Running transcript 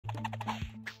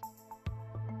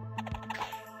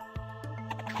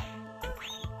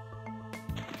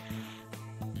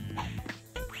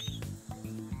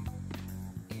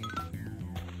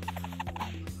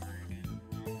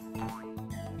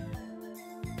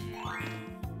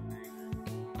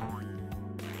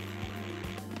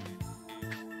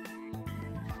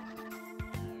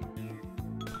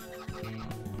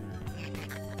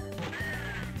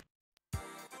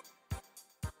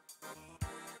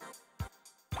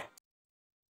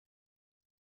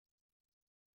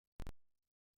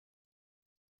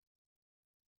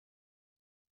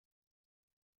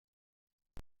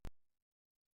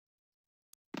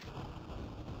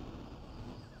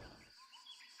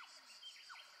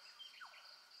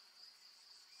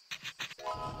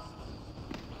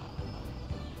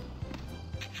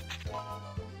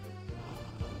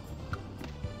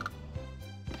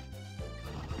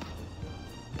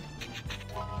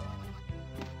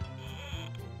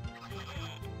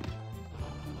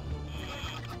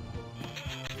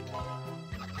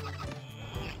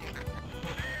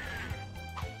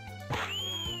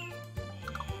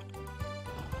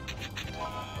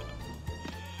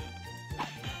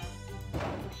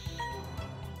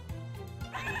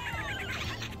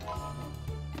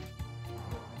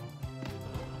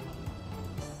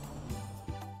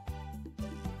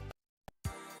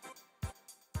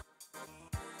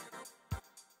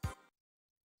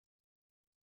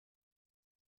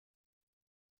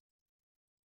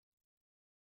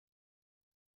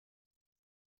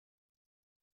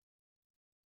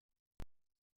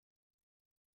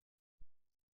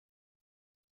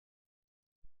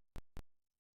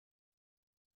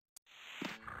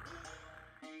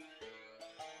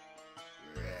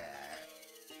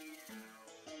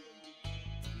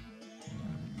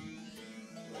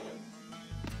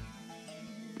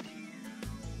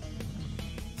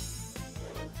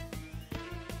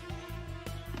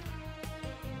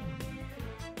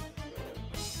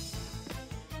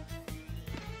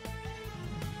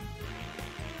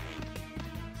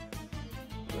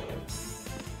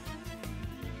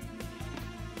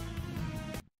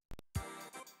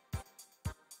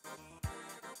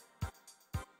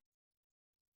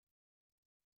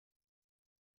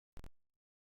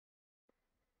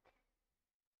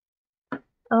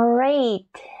All right.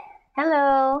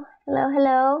 Hello. Hello,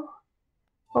 hello.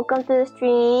 Welcome to the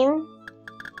stream.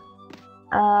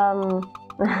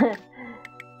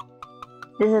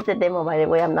 This is the demo, by the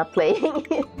way. I'm not playing.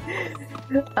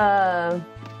 I'm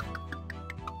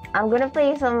gonna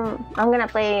play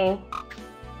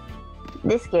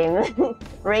this game,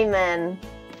 Rayman,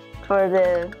 for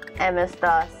the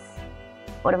MS-DOS.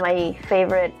 One of my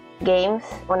favorite games.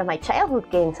 One of my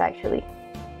childhood games, actually.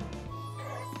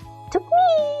 Took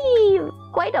me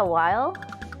quite a while.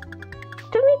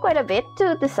 Took me quite a bit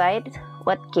to decide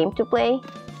what game to play.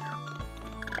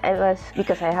 It was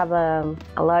because I have a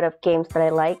lot of games that I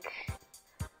like.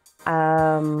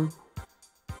 I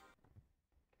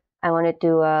wanted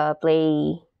to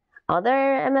play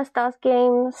other MS-DOS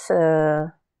games,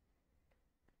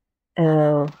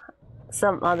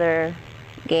 some other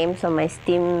games on my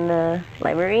Steam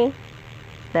library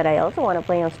that I also want to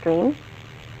play on stream.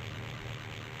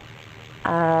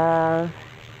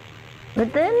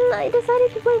 But then I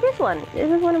decided to play this one. This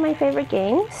is one of my favorite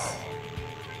games.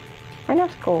 And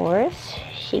of course,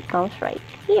 she comes right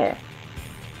here.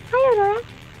 Hi, Aurora.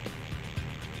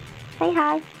 Say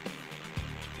hi.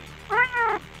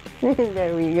 Ah.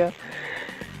 There we go.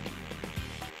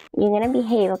 You're gonna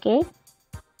behave, okay?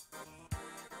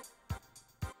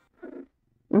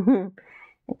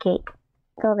 Okay,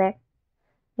 go there.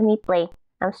 Let me play.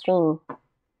 I'm streaming.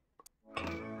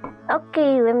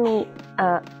 Okay, let me,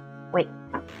 wait.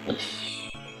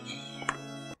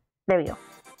 There we go.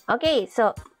 Okay,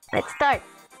 so let's start.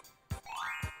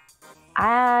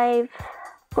 I've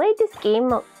played this game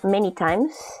many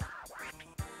times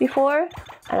before,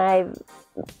 and I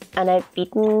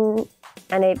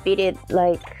beat it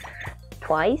like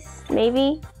twice,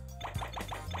 maybe.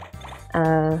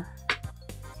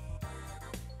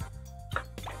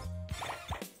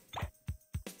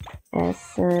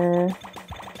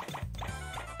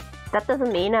 That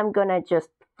doesn't mean I'm gonna just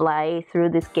fly through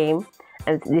this game,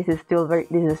 as this is still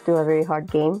a very hard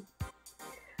game.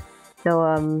 So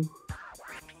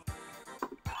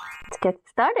let's get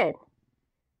started.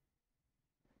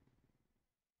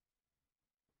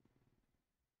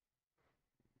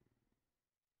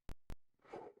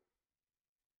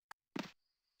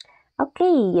 Okay,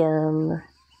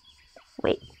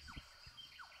 wait.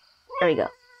 There we go.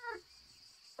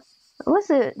 What was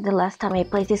the last time I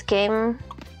played this game?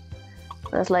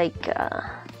 It was like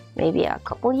maybe a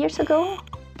couple years ago.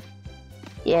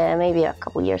 Yeah, maybe a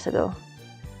couple years ago.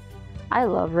 I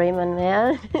love Rayman,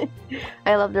 man.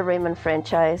 I love the Rayman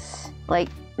franchise. Like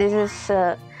this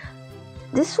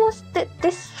wasn't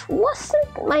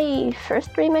my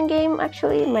first Rayman game.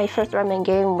 Actually, my first Rayman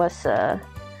game was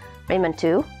Rayman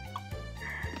 2,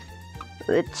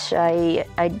 which I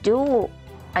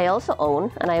also own,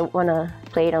 and I wanna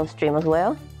play it on stream as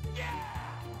well.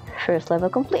 First level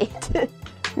complete.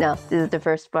 No, this is the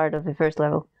first part of the first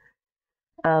level.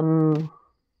 I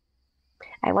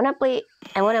wanna play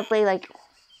like,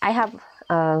 I have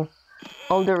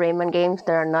older Rayman games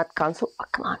that are not console. Oh,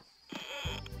 come on.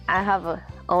 I have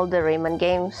older Rayman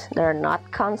games that are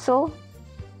not console.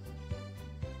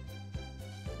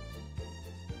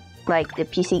 Like the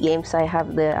PC games, I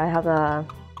have a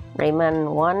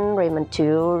Rayman 1, Rayman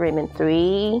 2, Rayman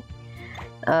 3,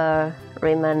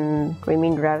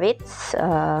 Rayman Rabbits,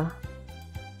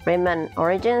 Rayman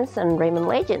Origins, and Rayman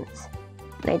Legends.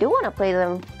 And I do want to play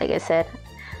them. Like I said,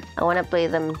 I want to play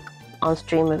them on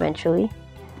stream eventually.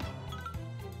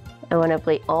 I want to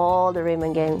play all the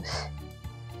Rayman games.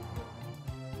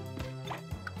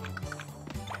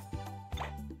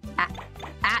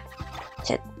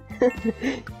 Shit.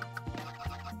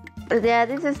 But yeah,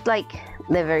 this is like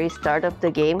the very start of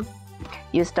the game.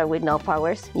 You start with no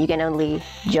powers. You can only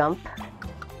jump.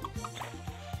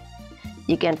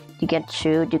 You can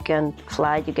shoot. You can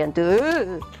fly. You can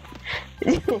do.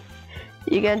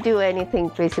 You can do anything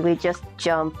basically. Just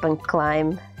jump and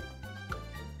climb.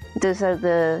 Those are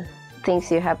the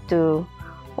things you have to.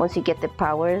 Once you get the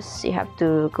powers, you have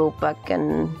to go back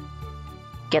and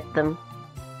get them.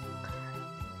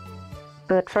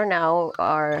 But for now,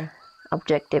 our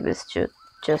objective is to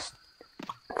just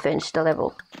finish the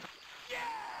level.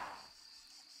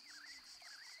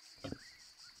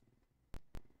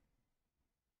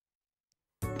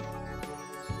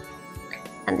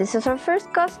 And this is our first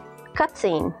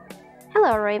cutscene.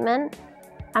 Hello, Rayman.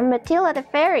 I'm Matilda the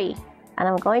Fairy, and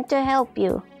I'm going to help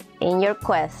you in your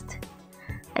quest.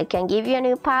 I can give you a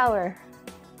new power.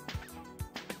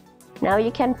 Now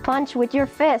you can punch with your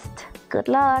fist. Good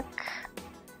luck.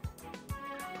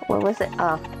 What was it?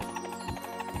 Oh.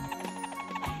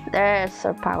 There's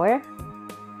our power.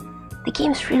 The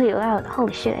game's really loud.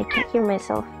 Holy shit, I can't hear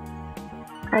myself.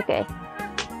 Okay.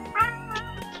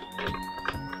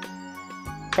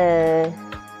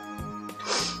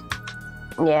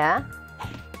 Yeah.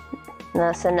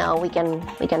 No, so now we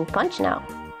can punch now.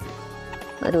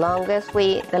 The longest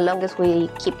we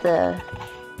keep the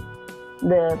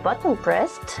button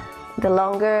pressed, the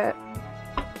longer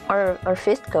our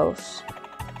fist goes.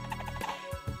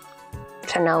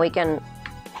 So now we can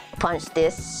punch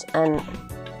this and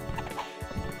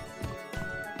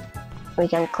we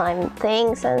can climb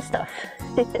things and stuff.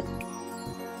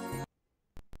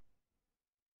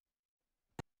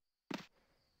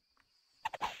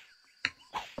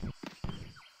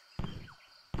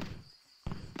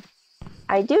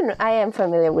 I am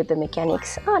familiar with the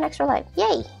mechanics. Oh, an extra life.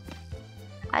 Yay!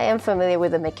 I am familiar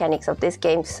with the mechanics of this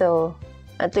game, so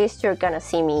at least you're gonna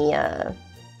see me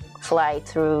fly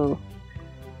through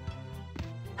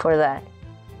for that.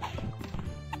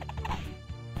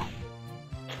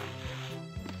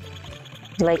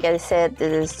 Like I said,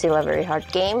 this is still a very hard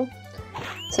game.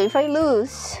 So if I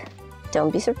lose,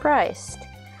 don't be surprised.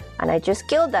 And I just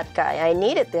killed that guy. I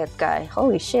needed that guy.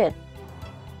 Holy shit.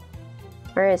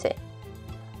 Where is it?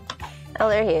 Oh,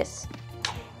 there he is.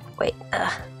 Wait.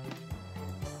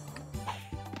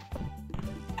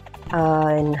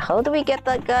 And how do we get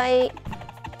that guy?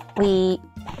 We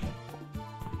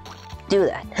do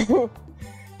that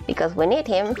because we need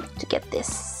him to get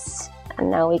this.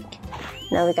 And now we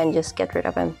can just get rid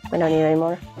of him. We don't need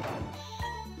anymore.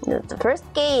 The first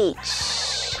cage.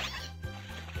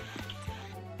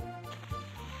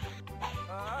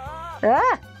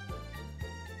 Ah!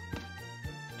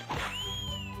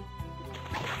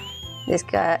 These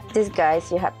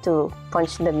guys, you have to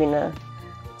punch them in a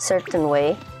certain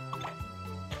way,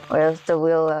 or else they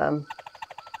will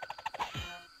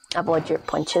avoid your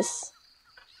punches.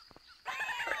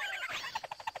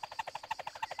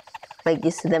 Like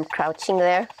you see them crouching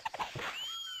there,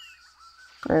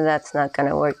 and that's not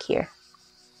gonna work here.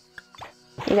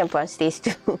 You can punch these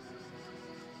too.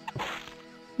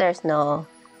 There's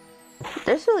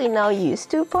really no use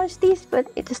to punch these,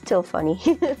 but it is still funny.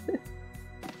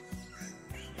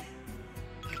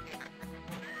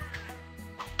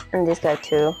 And this guy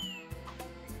too.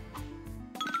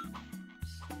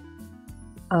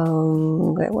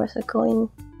 Where was it going?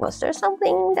 Was there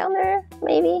something down there?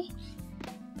 Maybe?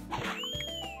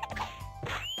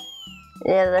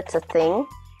 Yeah, that's a thing.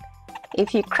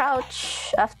 If you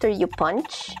crouch after you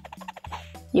punch,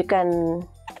 you can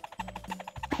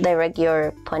direct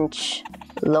your punch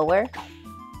lower.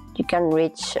 You can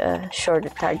reach shorter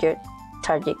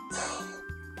targets.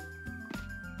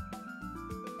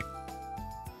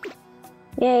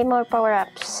 Yay, more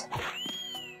power-ups.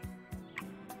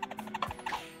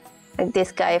 Like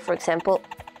this guy, for example.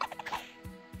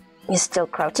 He's still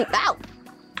crouching. Ow!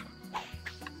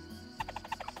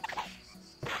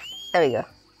 There we go.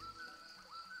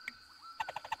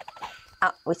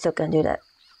 Ah, we still can do that.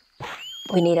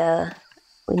 We need our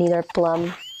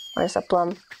plum. Where's a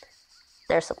plum?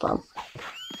 There's a plum.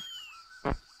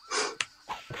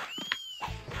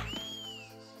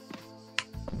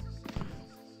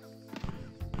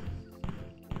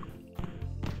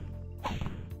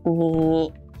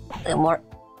 Need more.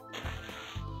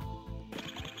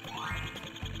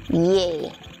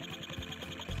 Yay!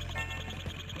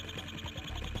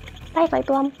 Bye bye,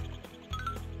 Plum.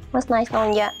 Was nice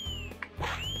knowing ya.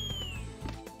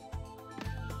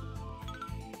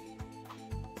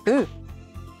 Ooh.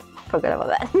 Forgot about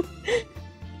that.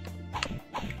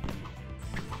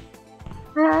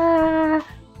 Ah.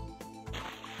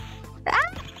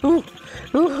 Ooh.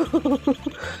 Ooh.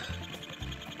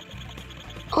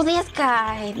 Oh, this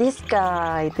guy,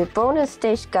 the bonus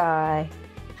stage guy.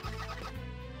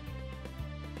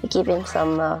 We give him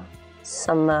some,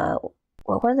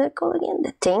 what were they called again?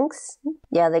 The things?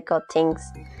 Yeah, they called things.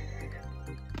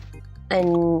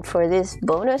 And for this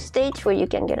bonus stage where you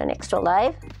can get an extra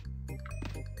life,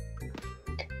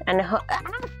 and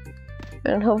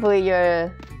hopefully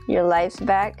your lives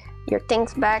back, your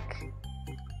things back.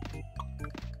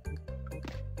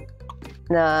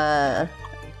 Nah,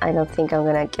 I don't think I'm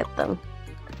gonna get them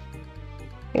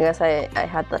because I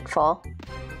had that fall.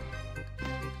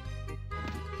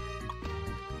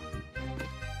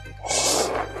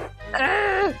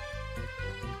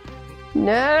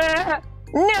 No!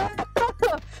 No! I'm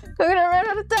gonna run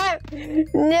out of time!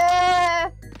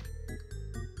 No!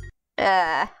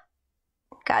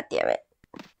 God damn it.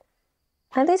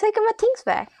 At least I got my things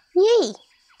back. Yay!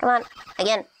 Come on,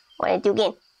 again. Wanna do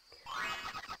again?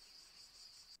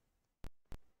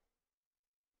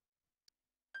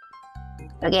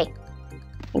 Okay.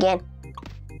 Again.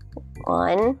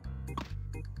 1,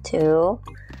 2,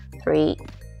 3,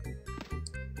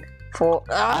 4.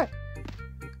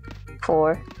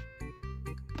 4.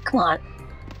 Come on.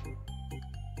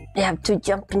 You have to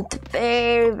jump into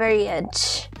the very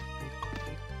edge.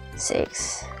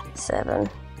 6, 7,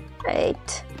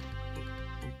 8,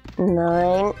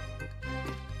 9,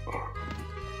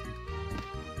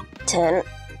 10,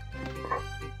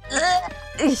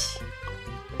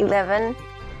 11.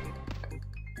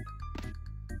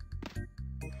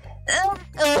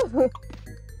 No!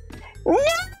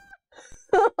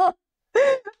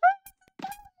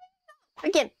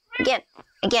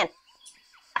 Again.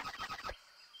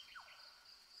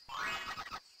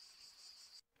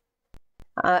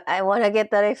 I want to get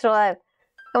that extra life.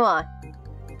 Come on.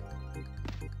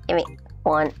 Give me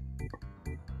 1,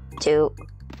 2,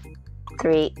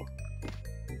 3,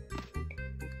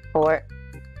 4,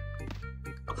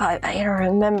 5. I don't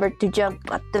remember to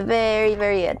jump at the very,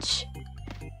 very edge.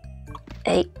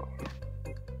 8,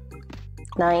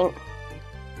 9.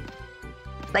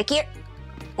 Like here.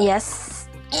 Yes.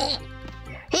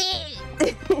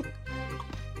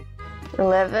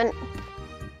 11.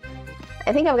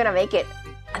 I think I'm gonna make it.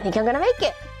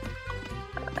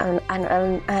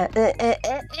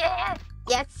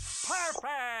 Yes.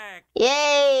 Perfect.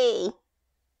 Yay!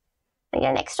 I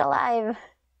got an extra life.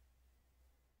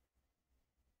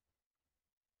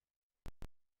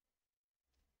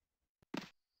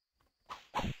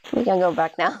 We can go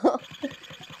back now.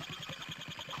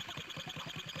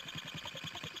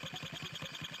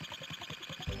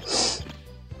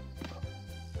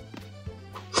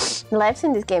 Lives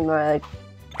in this game are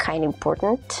kind of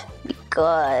important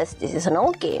because this is an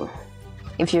old game.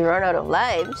 If you run out of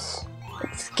lives,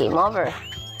 it's game over.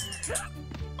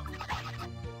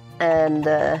 And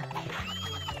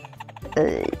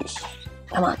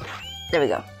come on, there we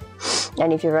go.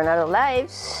 And if you run out of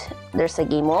lives, there's a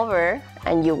game over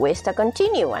and you waste a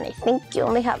continue, and I think you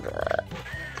only have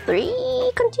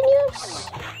 3 continues.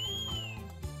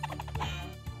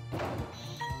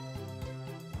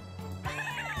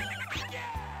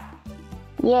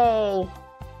 Yay!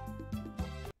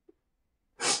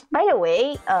 By the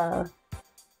way,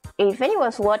 if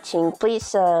anyone's watching,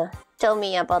 please tell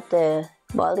me about the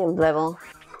volume level.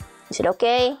 Is it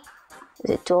okay?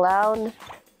 Is it too loud?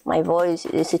 My voice,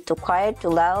 is it too quiet, too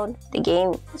loud? The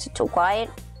game, is it too quiet?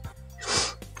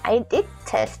 I did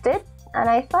test it and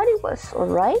I thought it was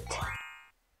alright.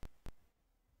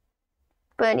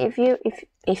 But if you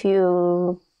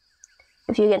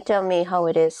can tell me how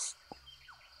it is,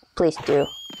 please do.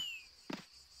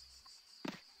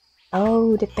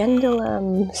 Oh, the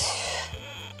pendulums.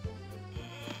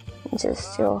 It's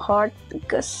just still hard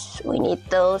because we need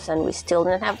those and we still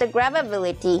don't have the grab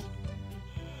ability.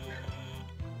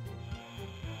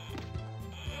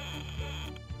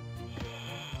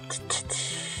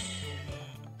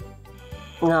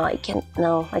 No, I can't.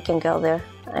 No, I can go there.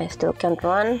 I still can't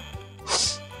run.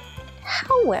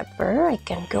 However, I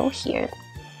can go here.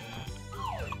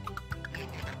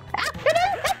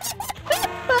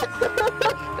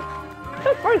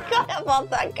 I forgot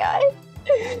about that guy.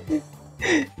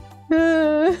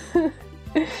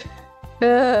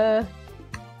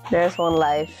 There's one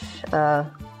life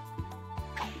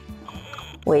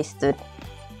wasted.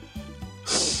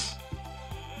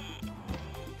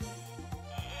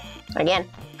 Again.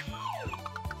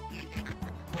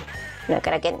 not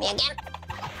gonna get me again.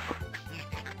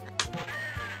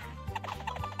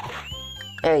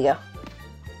 There we go.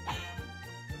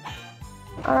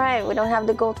 Alright, we don't have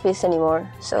the goldfish anymore,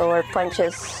 so our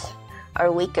punches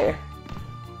are weaker.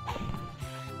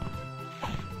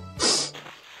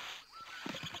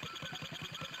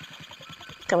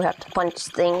 So we have to punch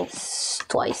things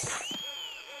twice.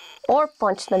 Or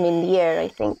punch them in the air, I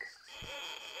think.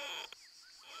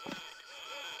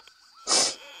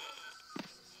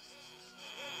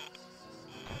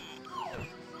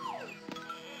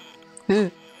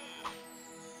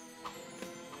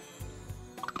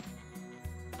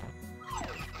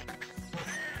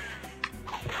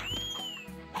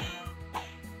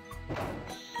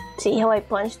 See how I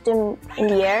punched him in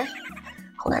the air?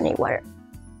 Hold on, I need water.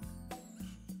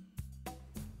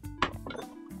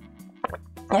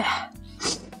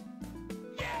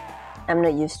 I'm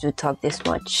not used to talk this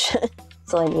much,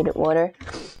 so I needed water.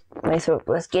 My throat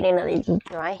was getting a little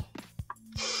dry.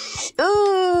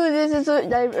 Ooh, this is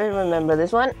I remember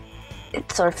this one.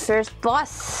 It's our first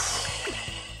boss.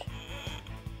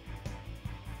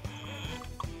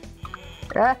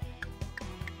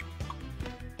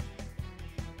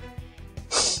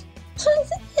 So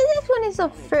this one is a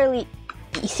fairly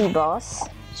easy boss.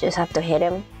 Just have to hit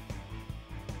him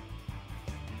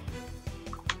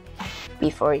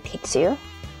before it hits you.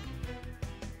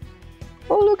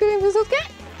 Oh, look at him, he's okay.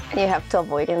 And you have to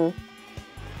avoid him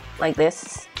like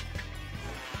this.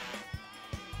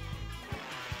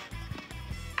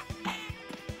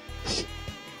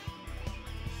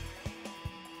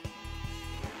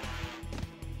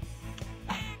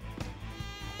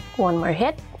 One more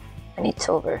hit and it's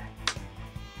over.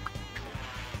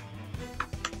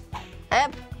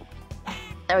 Yep.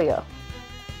 There we go.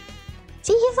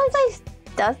 See, he sometimes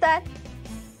does that.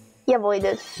 He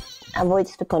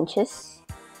avoids the punches.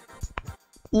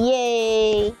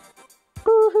 Yay!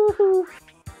 Woohoo!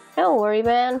 Don't worry,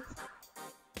 man.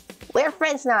 We're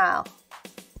friends now.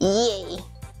 Yay!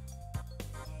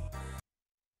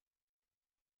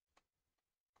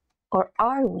 Or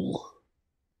are we?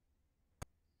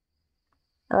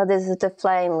 Oh, this is the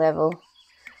flying level.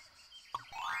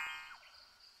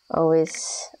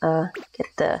 Always get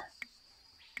the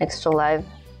extra life.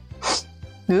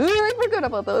 Ooh, I forgot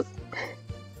about those.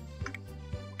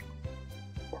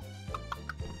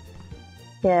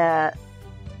 Yeah.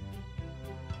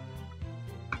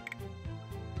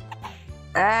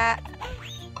 Ah.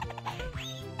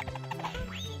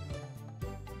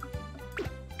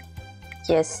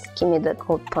 Yes, give me the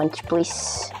gold punch,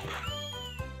 please.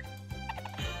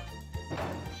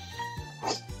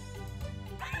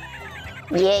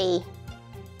 Yay.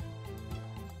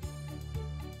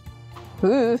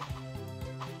 Ooh.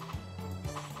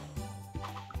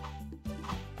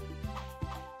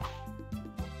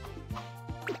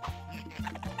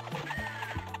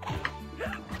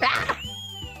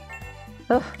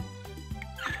 Oh.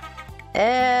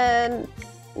 And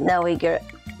now we get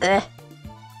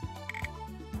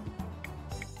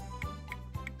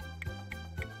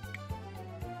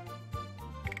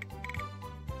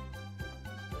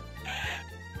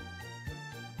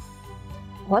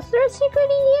Was there a secret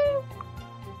in here?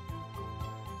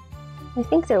 I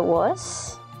think there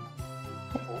was.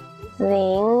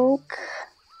 Or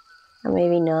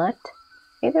maybe not.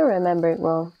 I don't remember it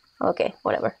well. Okay,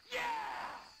 whatever.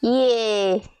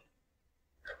 Yay!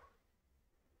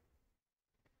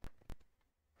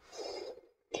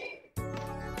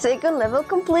 Second level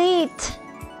complete!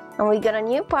 And we got a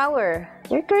new power.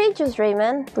 You're courageous,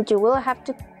 Rayman, but you will have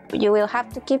to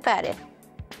keep at it.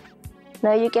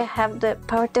 Now you can have the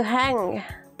power to hang.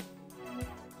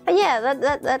 Yeah,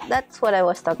 that's what I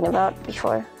was talking about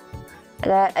before.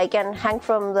 That I can hang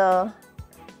from the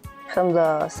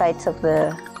sides of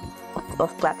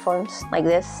platforms like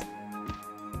this.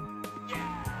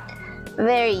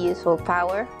 Very useful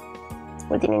power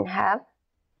we didn't have.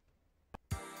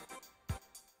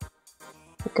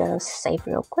 We're gonna save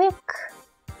real quick.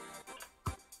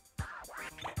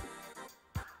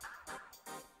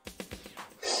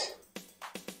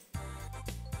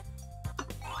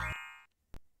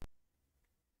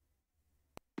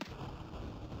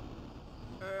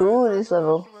 Ooh, this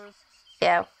level.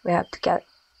 Yeah, we have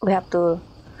to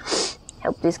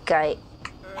help this guy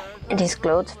get his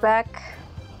clothes back.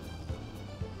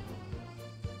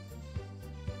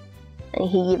 And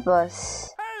he give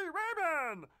us... Hey,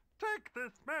 Rayman! Take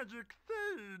this magic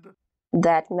seed!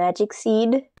 That magic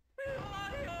seed?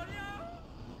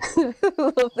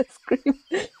 Love the scream.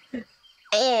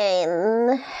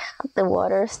 And the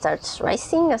water starts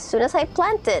rising as soon as I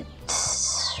plant it.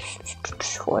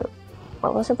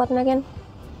 What was the button again?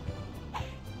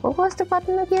 What was the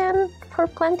button again? for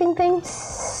planting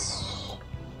things?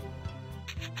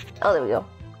 Oh, there we go.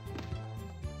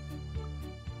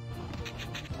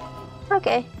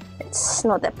 Okay, it's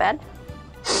not that bad.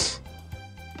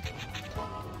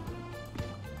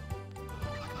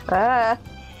 Ah.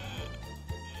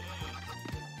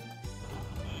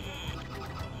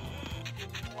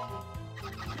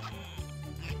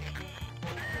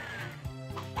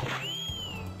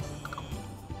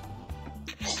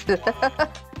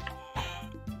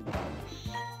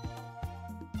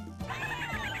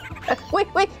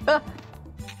 Wait.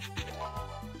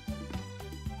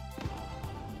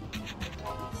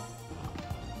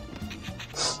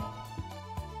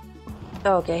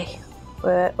 Okay,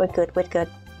 we're good. We're good.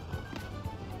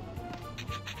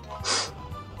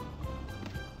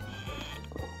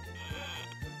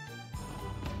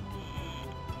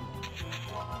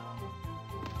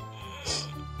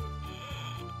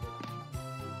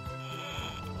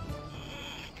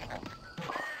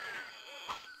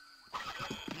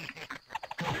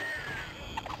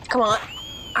 Come on.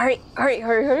 Hurry.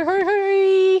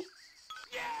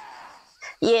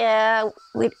 Yeah,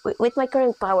 with my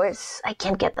current powers, I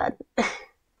can't get that.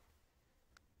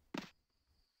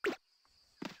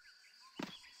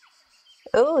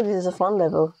 Oh, this is a fun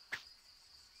level.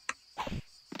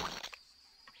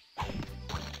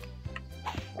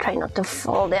 Try not to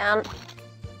fall down.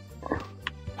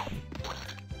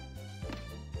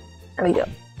 There we go.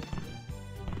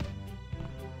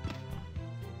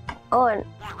 Oh, and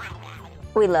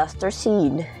we lost our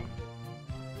seed.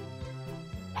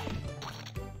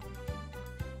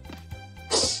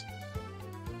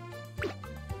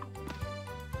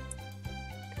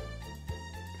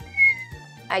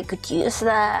 I could use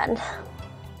that.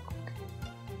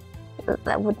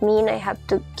 That would mean I have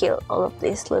to kill all of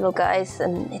these little guys,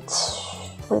 and it's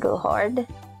a little hard.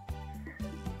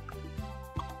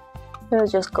 I'll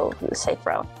just go the safe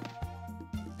route.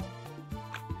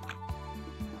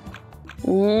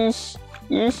 Yeesh.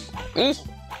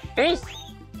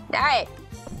 Die!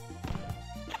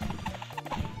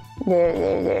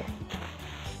 There.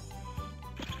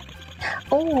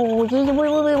 Oh, yeah,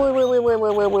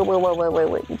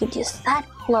 wait. You could use that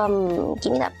plum.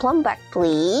 Give me that plum back,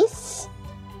 please.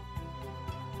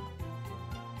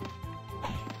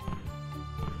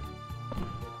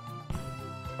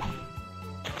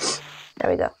 There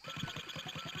we go.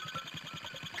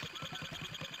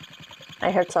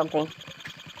 I heard something.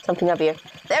 Something up here.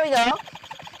 There we go!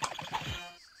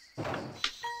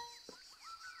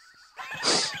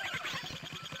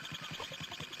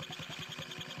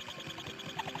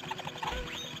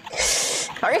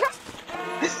 Hurry up!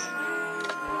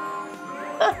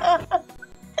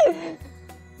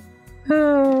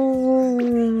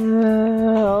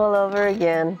 All over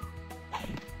again.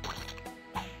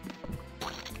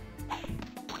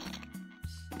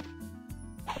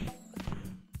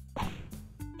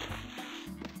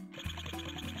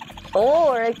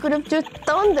 Oh, I could have just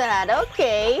done that.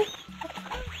 Okay.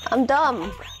 I'm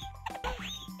dumb.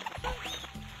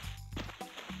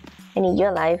 I need you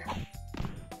alive.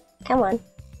 Come on.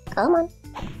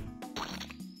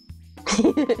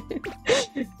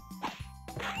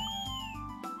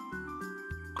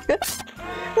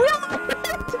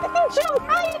 Jump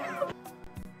high.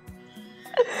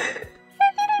 I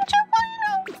didn't jump high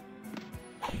enough.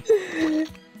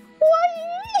 Why?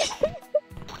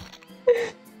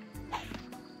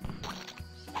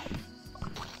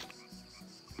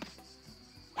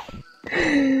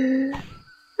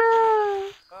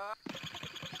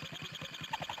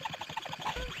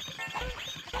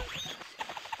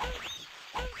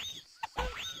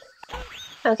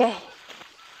 Okay.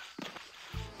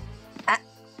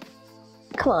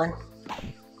 Come on.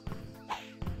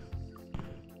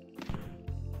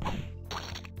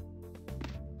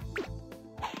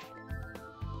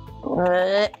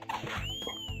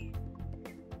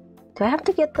 Do I have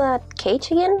to get that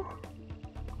cage again?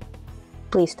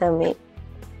 Please tell me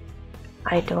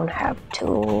I don't have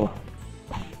to.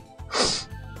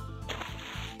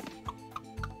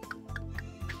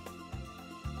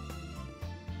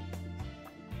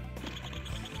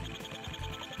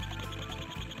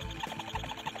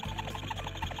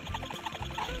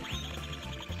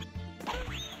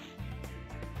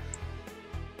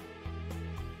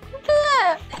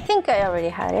 I think I already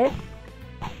had it.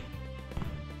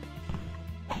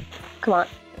 Come on.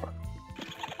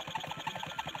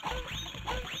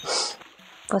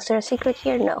 Was there a secret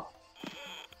here? No.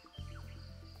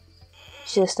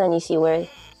 It's just an easier way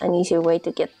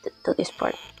to get to this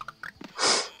part.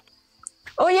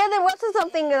 Oh yeah, there was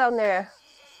something down there.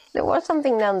 There was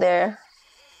something down there.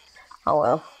 Oh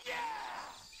well.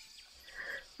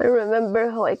 I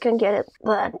remember how I can get it,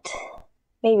 but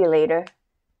maybe later.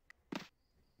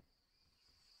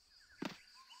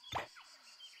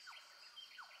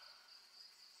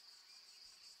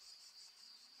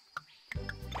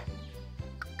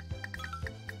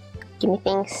 Give me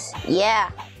things.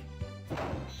 Yeah.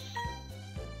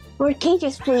 More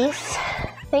cages, please.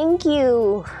 Thank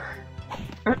you.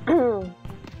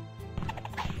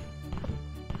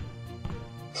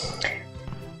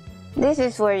 This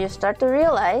is where you start to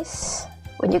realize,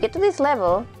 when you get to this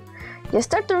level, you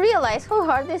start to realize how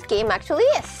hard this game actually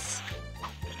is.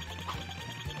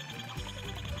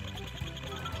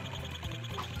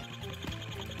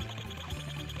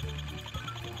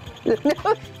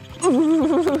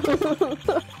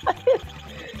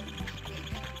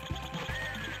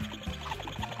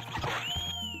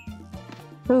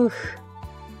 Oof.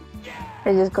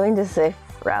 I'm just going the safe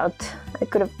route. I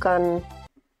could have gone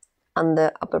on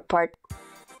the upper part.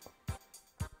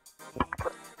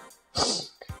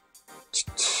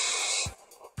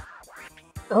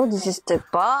 Oh, this is the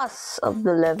boss of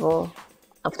the level,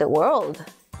 of the world.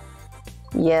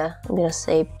 Yeah, I'm gonna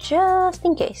save just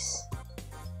in case.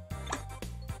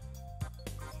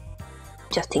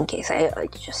 Just in case, I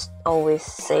just always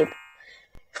save.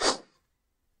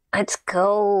 Let's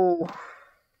go.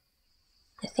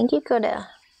 I think you could,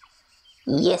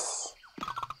 yes.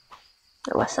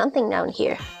 There was something down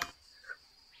here.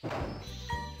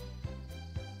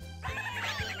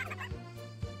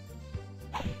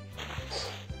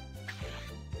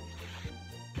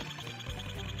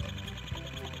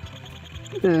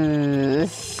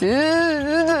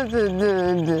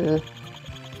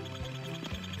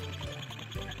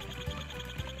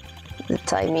 The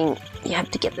timing, you have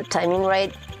to get the timing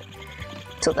right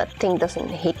so that thing doesn't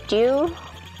hit you.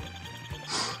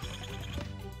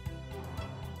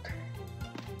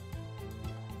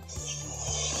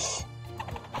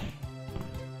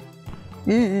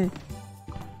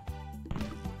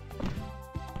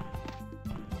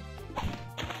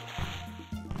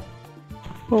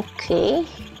 Okay.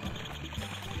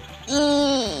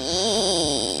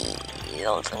 You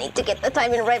also need to get the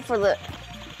timing right for the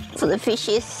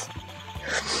fishes.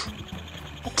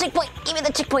 Checkpoint! Give me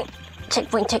the checkpoint!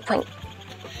 Checkpoint, checkpoint.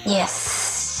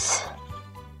 Yes.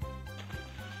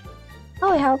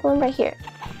 Oh, we have one right here.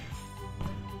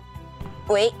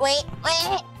 Wait.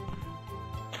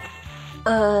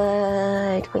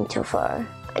 It went too far.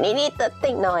 I need that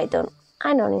thing. No, I don't.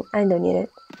 I don't need it.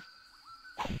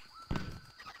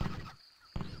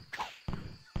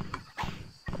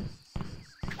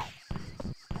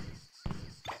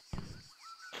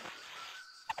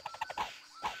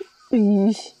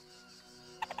 Eesh.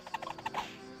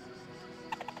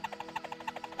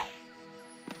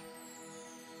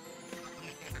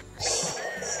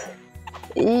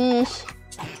 Eesh.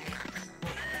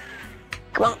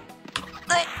 Come on.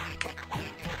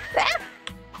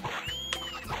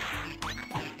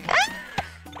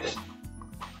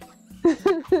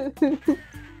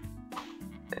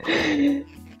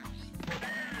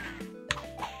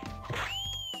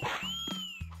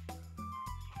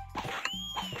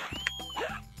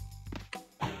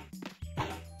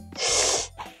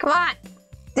 Come on!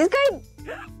 This guy!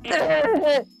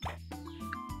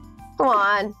 Come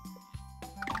on!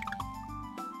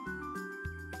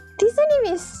 These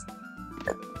enemies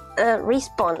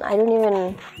respawn. I don't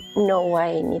even know why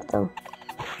I need them.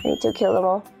 I need to kill them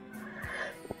all.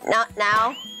 Not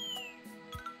now!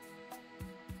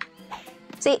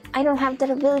 See, I don't have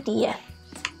that ability yet.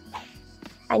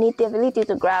 I need the ability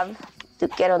to grab to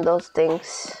get on those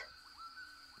things.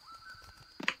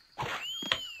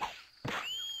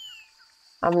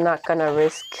 I'm not gonna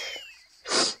risk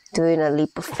doing a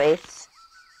leap of faith.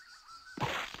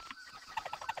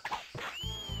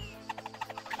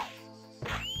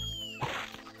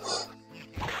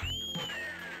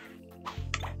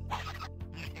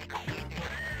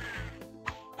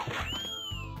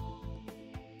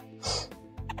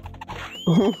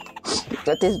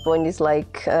 At this point, it's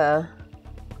like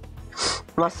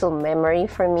muscle memory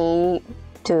for me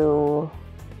to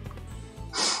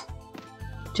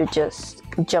just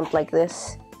jump like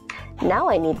this. Now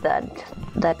I need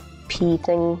that P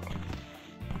thing.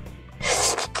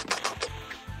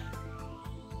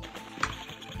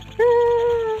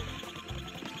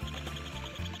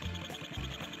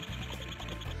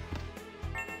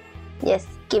 Yes,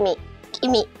 gimme,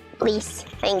 please.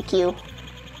 Thank you.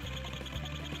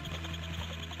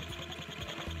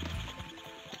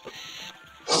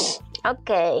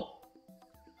 Okay.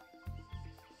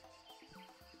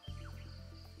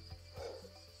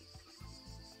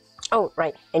 Oh,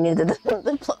 right. I needed the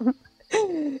plum.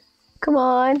 Come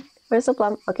on. Where's the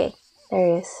plum? Okay. There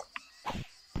he is.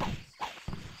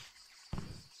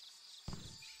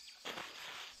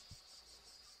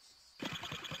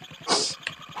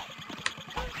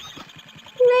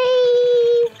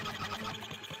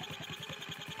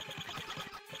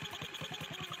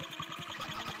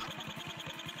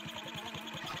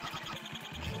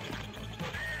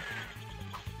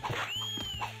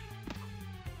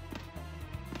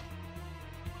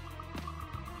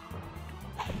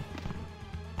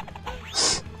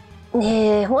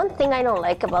 Yeah, one thing I don't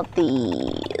like about the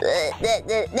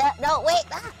no wait.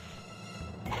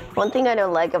 One thing I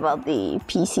don't like about the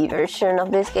PC version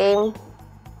of this game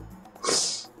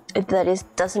is that it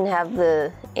doesn't have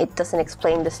it doesn't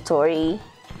explain the story.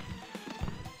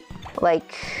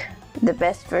 Like the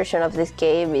best version of this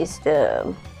game is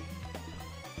the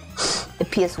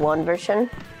PS1 version.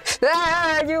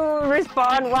 Ah, you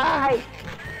respawn, why?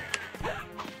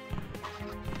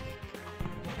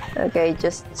 Okay,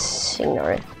 just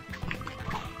ignore it.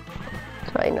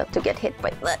 Try not to get hit by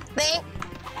that thing.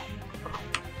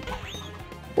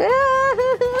 Why?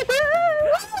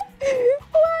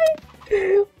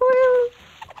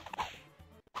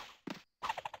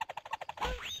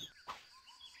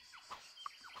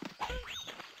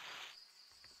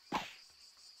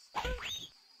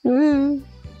 Well.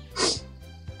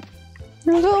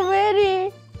 There's so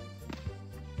many.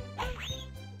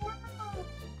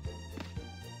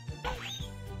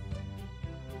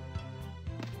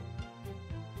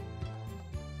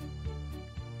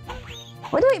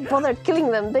 Why do I bother killing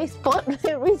them? They spawn,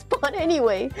 they respawn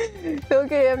anyway.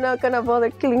 Okay, I'm not gonna bother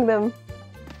killing them.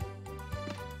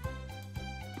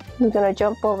 I'm gonna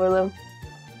jump over them.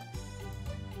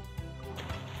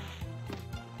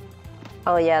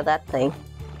 Oh yeah, that thing.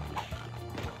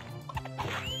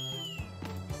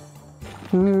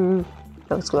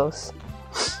 That was close.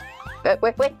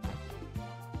 Wait.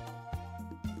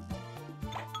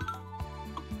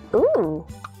 Ooh,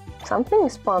 something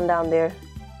spawned down there.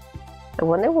 I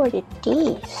wonder what it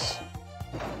is.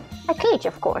 A cage,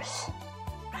 of course.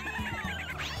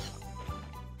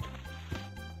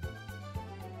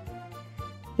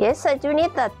 Yes, I do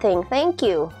need that thing. Thank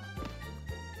you.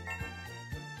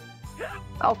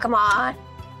 Oh, come on.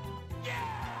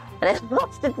 And I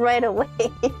lost it right away.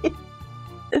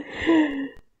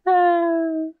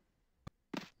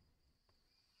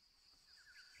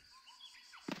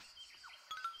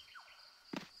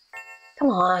 Come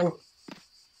on.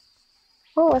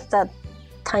 What was that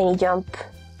tiny jump?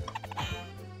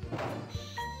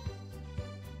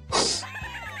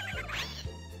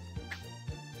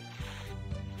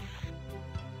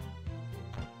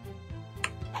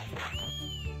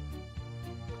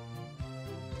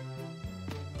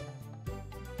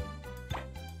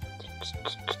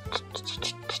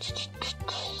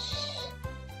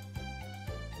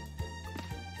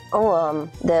 Oh,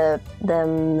 the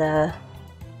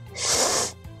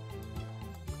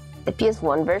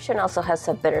PS1 version also has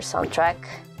a better soundtrack.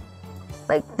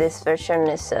 Like this version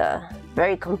is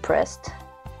very compressed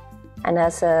and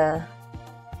has a.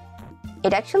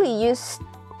 It actually used.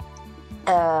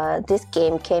 This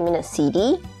game came in a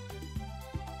CD,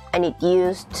 and it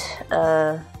used.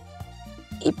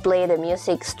 It played the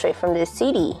music straight from the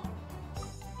CD.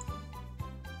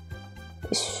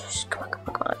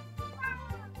 Come on.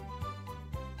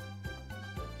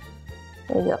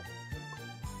 There we go.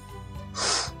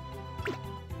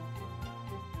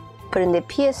 But in the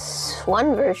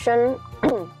PS1 version,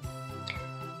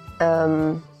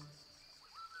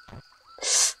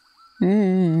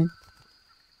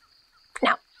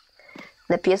 now,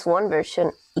 the PS1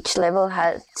 version, each level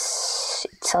has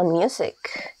its own music.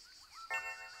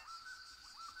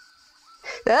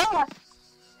 Ah!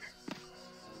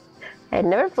 I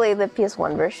never played the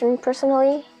PS1 version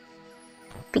personally,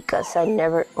 because I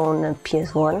never owned a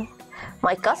PS1.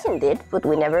 My cousin did, but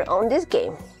we never owned this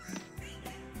game.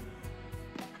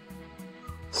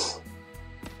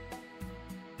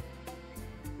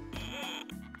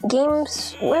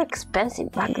 Games were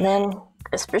expensive back then,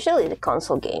 especially the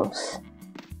console games.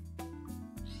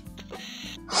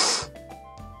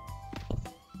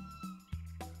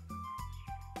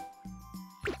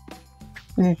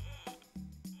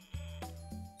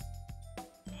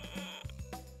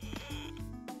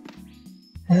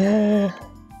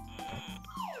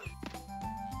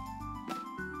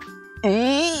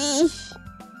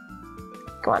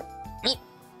 Come on.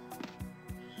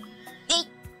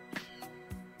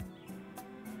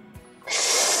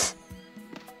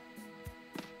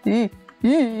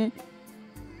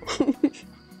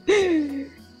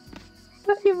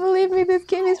 Don't you believe me? This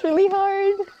game is really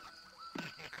hard.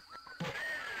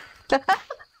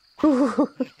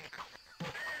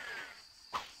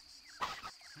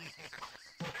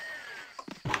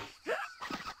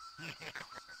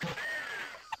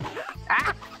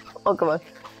 Oh, come on.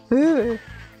 Ooh.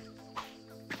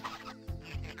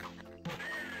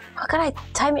 How can I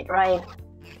time it right?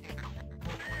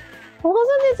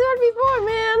 Wasn't this hard before,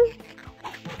 man?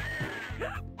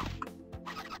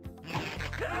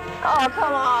 Oh,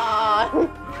 come on!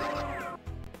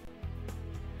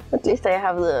 At least I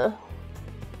have the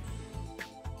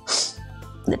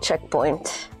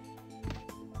checkpoint.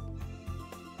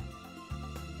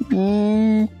 Give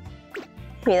me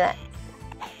that.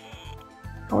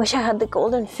 I wish I had the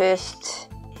golden fist.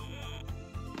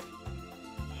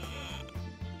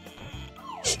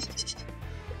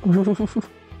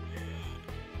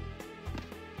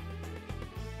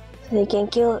 So you can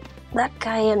kill that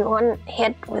guy in one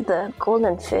hit with the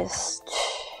golden fist.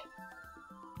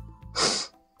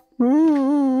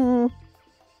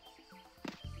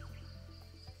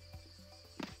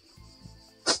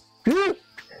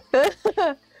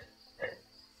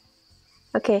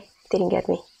 Okay, didn't get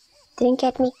me. Didn't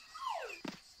get me.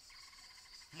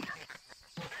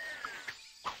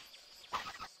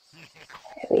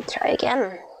 Let me try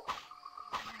again.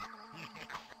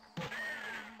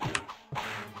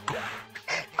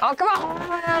 Oh, come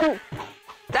on!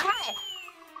 Die!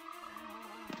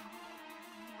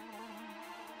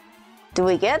 Do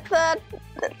we get that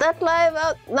live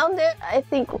out down there? I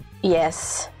think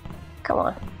yes. Come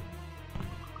on.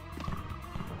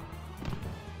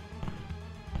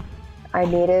 I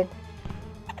need it.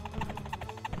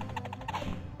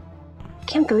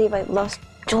 Can't believe I lost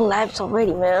 2 lives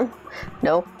already, man.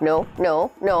 No, no,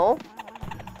 no, no.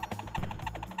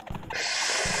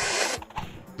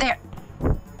 There.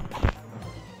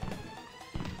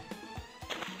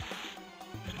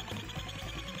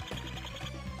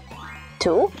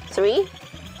 Two, 3.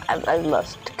 I've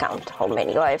lost count how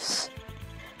many lives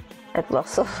I've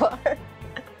lost so far.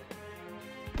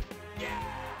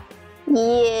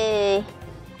 Yay!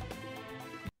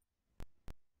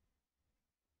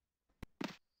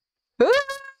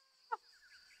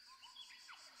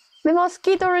 The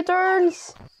mosquito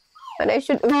returns! And I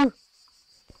should...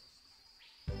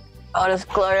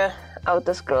 Auto-scroller.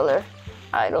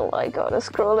 I don't like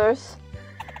auto-scrollers.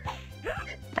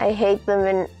 I hate them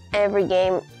in every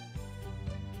game.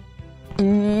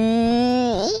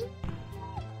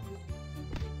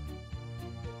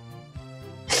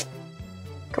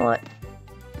 Come on.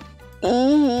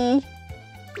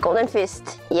 Golden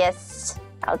fist. Yes,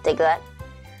 I'll take that.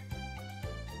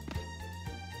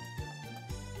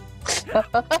 Come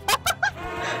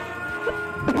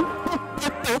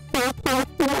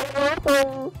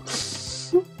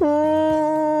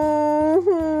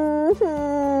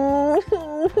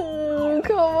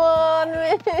on,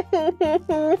 man.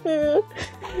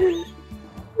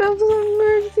 Have some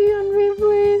mercy on me,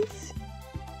 please.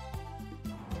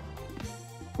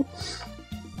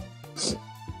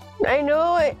 I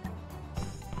know it.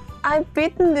 I've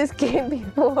beaten this game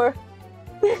before.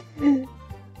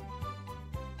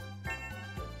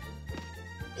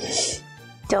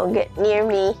 Don't get near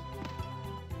me.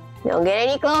 Don't get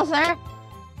any closer.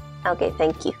 Okay,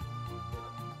 thank you.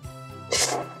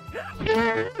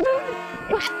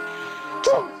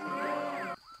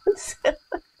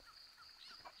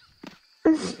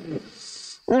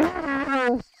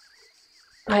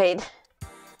 Wait.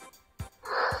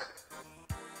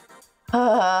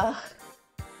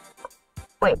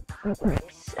 Wait.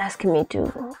 It's asking me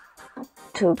to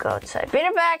go outside. Be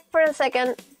right back for a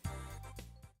second.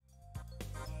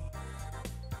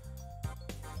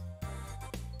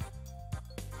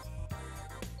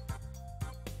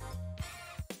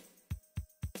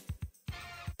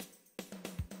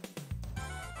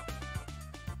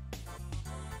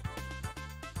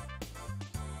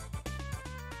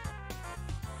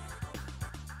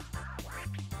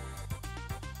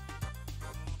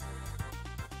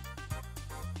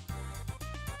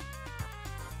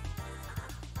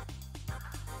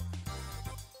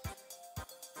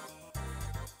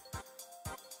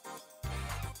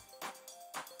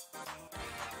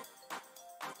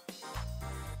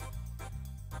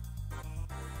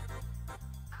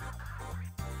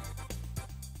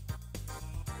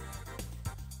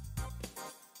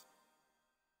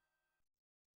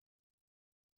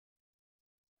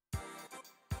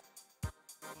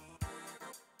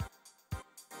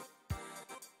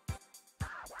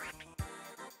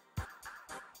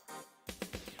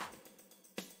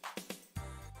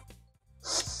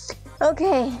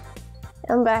 Okay,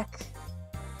 I'm back.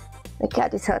 The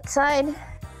cat is outside.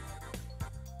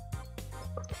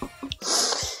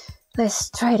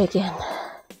 Let's try it again.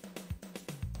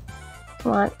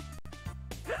 Come on.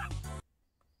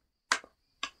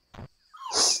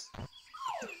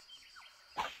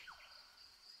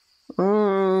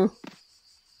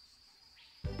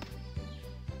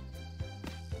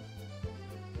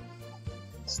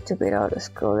 Stupid auto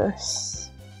scrollers.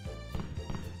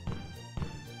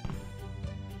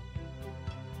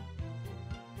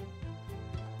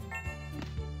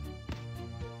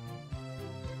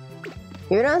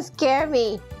 You don't scare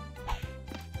me.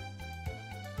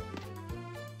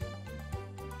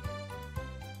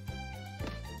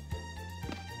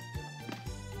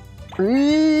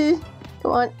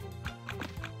 Come on.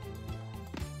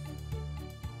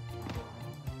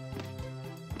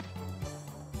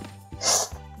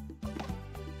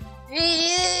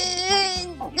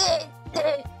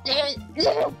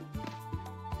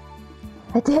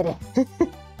 I did it.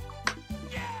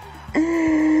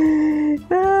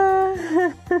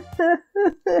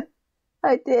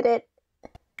 I did it.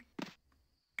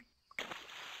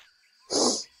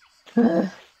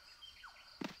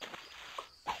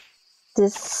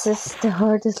 This is the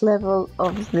hardest level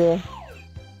of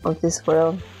this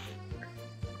world.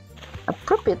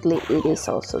 Appropriately, it is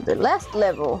also the last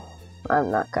level.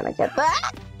 I'm not gonna get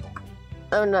that.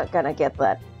 I'm not gonna get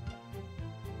that.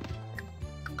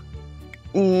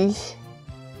 Eesh.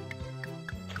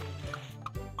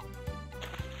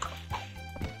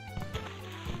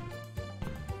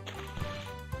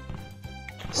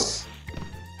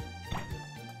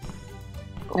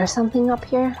 There's something up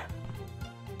here.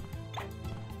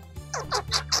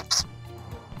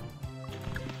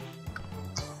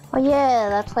 Oh yeah,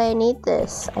 that's why I need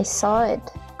this. I saw it,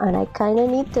 and I kinda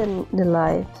need the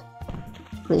life.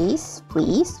 Please,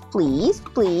 please, please,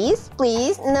 please,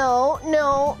 please. No,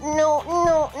 no, no,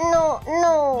 no, no,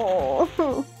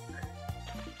 no.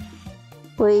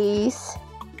 Please.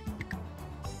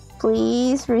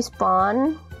 Please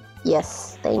respawn.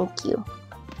 Yes, thank you.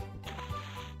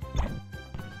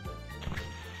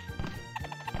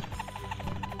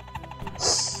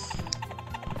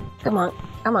 Come on,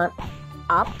 come on.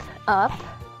 Up, up.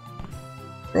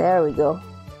 There we go.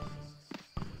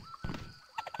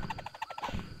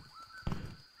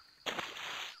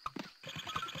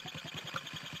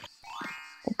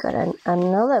 I got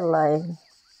another life.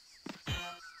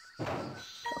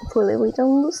 Hopefully we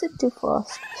don't lose it too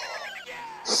fast.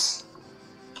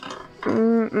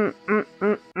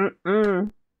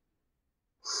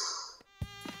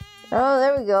 Oh,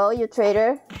 there we go, you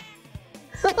traitor.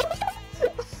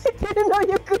 I didn't know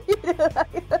you could hit it.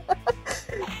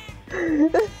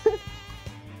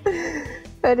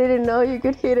 I didn't know you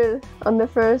could hit it on the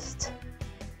first.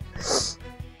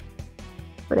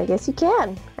 But I guess you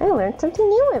can. I learned something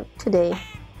new today.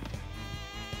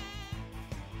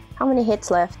 How many hits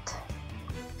left?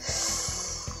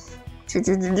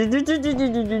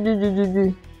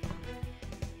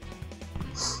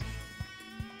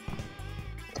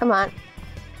 Come on.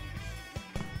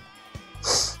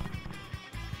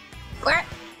 Where?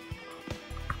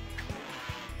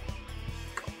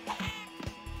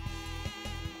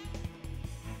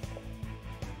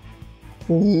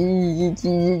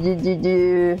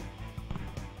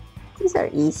 These are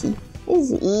easy.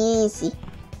 This is easy.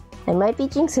 I might be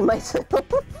jinxing myself.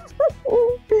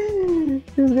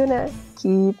 Who's gonna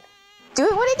keep... Do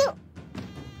it, what do you do?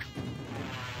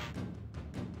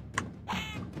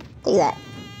 Take that.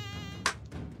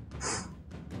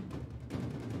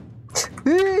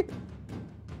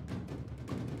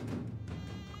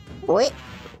 Wait.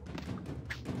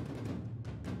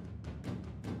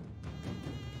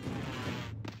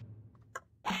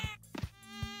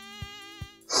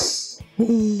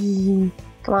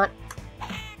 Come on.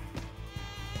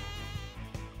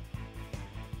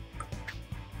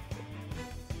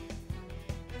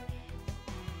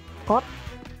 What?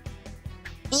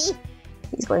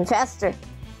 He's going faster.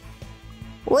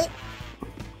 Wait.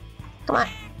 Come on.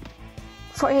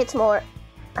 4 hits more.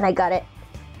 And I got it.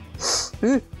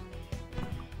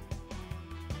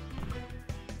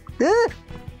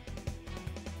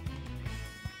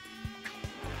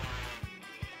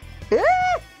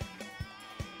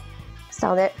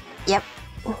 Sound it. Yep.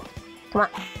 Come on.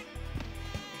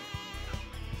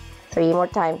 3 more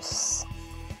times.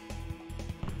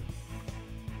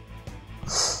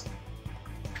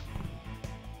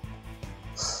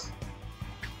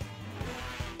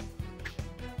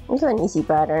 It's an easy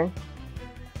pattern.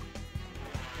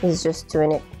 He's just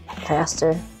doing it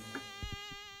faster.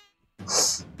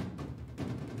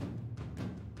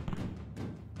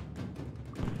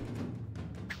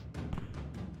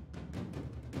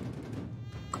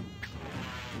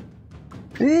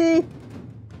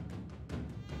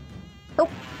 Oh.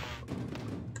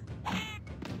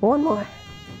 One more.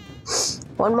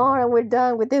 One more and we're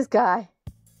done with this guy.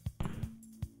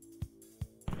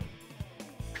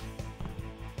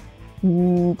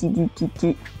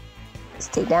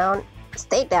 Stay down.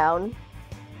 Stay down.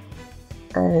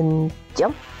 And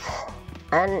jump.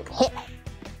 And hit.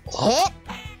 Hit.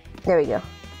 There we go.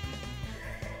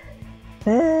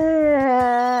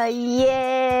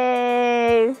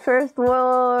 Yay! First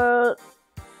world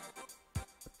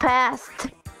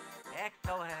passed.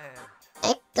 Excellent.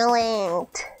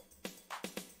 Excellent.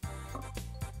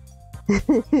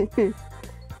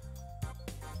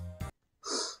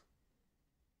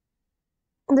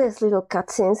 This little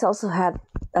cutscenes also had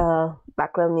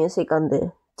background music on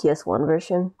the PS1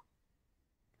 version.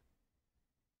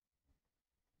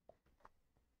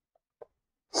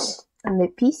 And the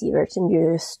PC version,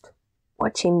 you're just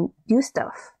watching do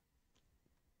stuff.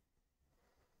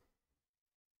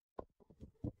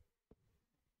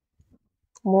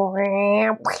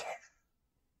 Wow.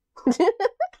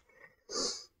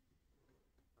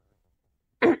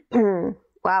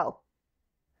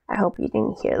 I hope you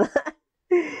didn't hear that.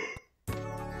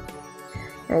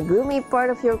 A gloomy part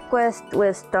of your quest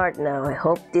will start now. I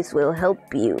hope this will help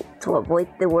you to avoid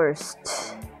the worst.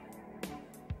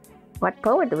 What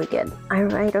power do we get? I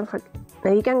don't forget.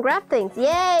 Now you can grab things.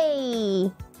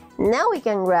 Yay! Now we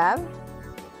can grab.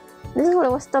 This is what I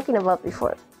was talking about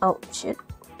before. Oh shit.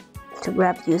 To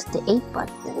grab, use the A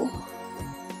button.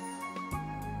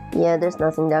 Yeah, there's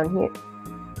nothing down here.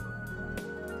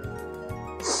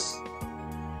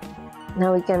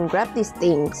 Now we can grab these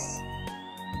things.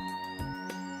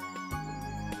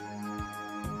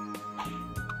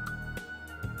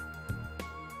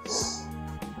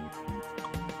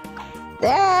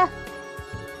 There!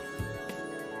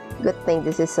 Good thing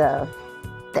this is a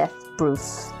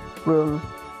death-proof room.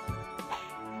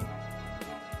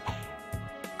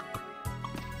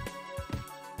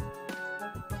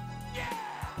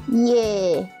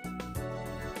 Yeah!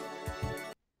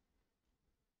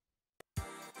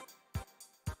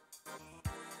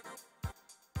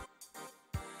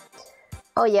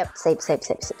 Oh yep, save.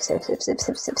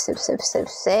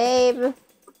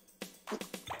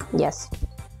 Yes.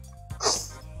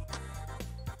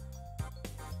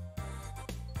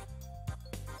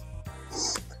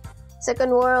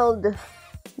 Second world,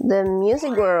 the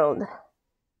music world.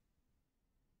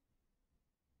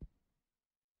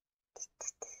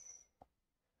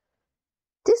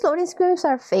 These loading screens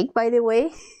are fake, by the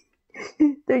way.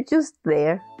 They're just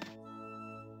there.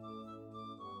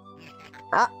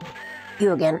 Ah,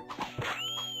 you again.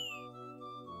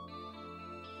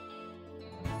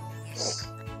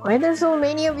 Why are there so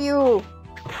many of you?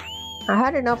 I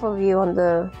had enough of you on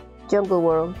the jungle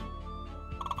world.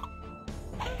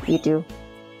 You too.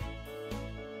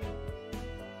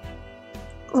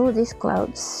 Oh, these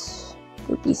clouds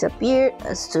will disappear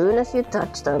as soon as you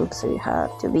touch them, so you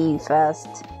have to be fast.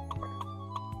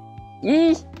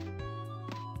 Eesh.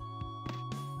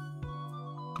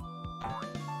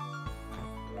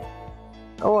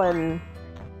 Oh,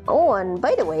 and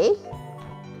by the way,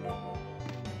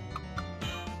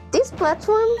 these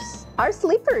platforms are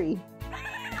slippery.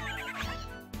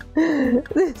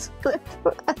 This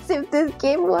platform, as if this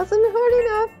game wasn't hard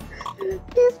enough.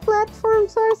 These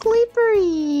platforms are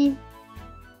slippery.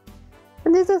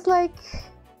 And this is like,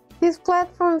 these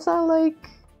platforms are like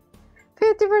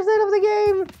 50% of the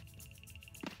game.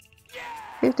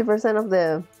 50% of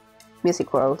the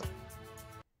music world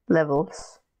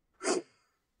levels.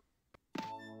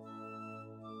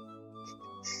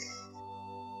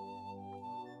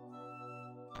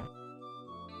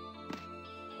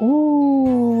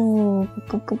 Ooh,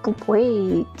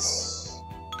 wait.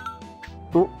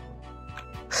 Ooh.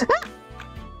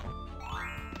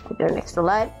 Put an extra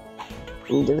light.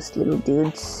 And those little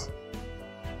dudes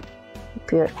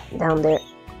appear down there.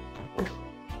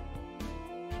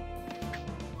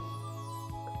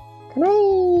 Can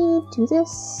I do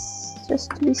this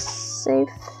just to be safe?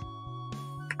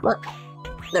 Come on.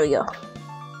 There we go.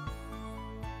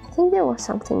 I think there was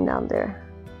something down there.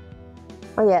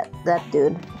 Oh yeah, that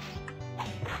dude.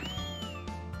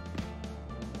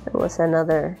 There was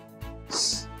another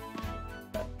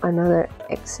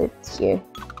exit here.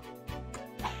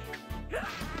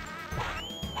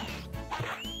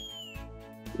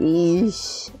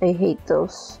 Eesh, I hate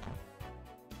those.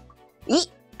 Eek!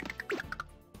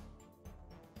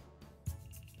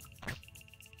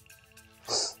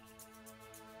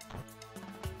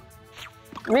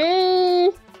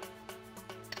 Me.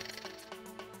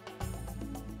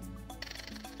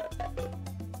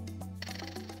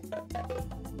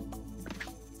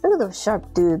 Look at those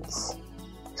sharp dudes.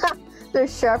 Ha! They're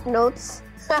sharp notes.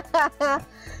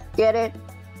 Get it?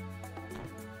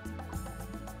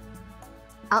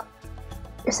 Oh,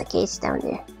 there's a cage down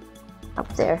there.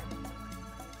 Up there.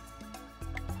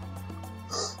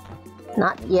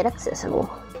 Not yet accessible,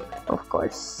 of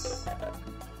course.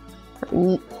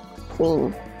 Yeet.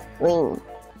 Wing. Wing.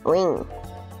 Wing.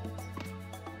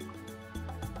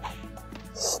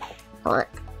 Come on.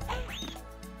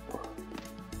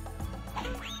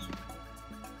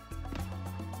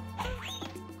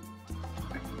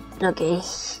 Okay.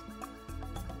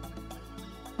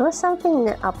 There was something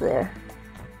up there.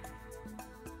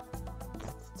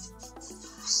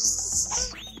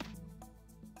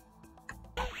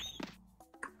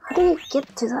 How do you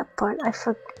get to that part? I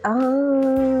forgot.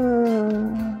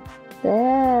 Oh,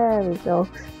 there we go.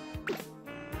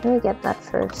 Let me get that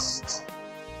first.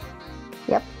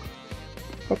 Yep.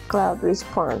 The cloud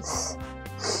response.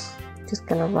 Just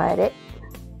gonna ride it.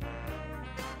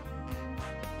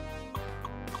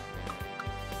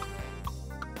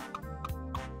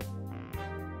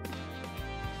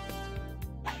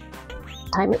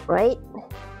 Time it right.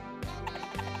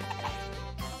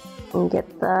 And get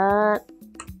that.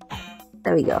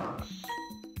 There we go.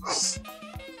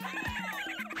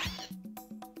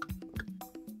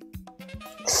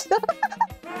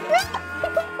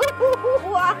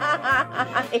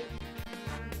 Why?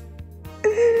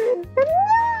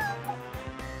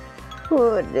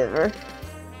 Whatever.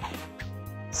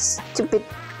 Stupid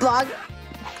bug.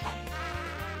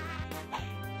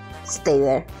 Stay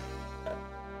there.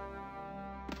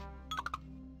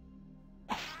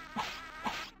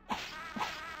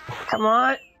 Come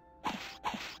on.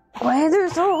 Why are they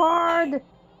so hard?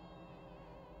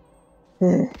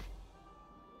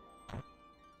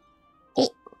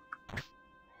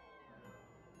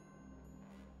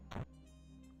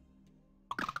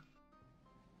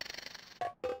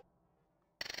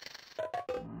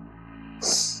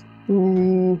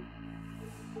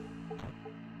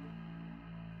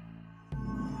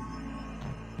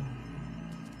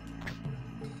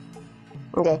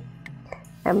 Okay,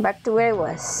 I'm back to where I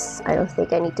was. I don't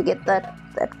think I need to get that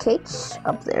cage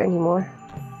up there anymore.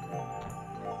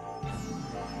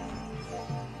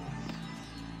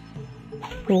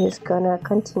 I'm just gonna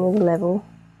continue the level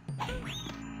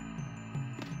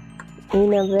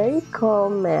in a very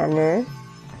calm manner.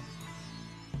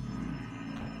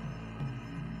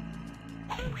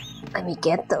 Let me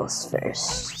get those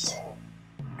first.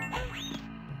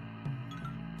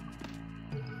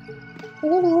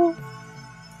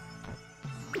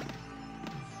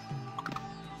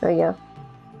 There we go.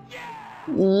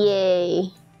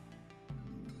 Yay!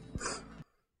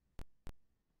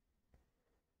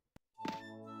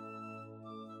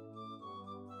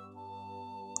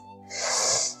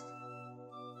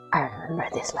 I remember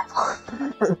this level.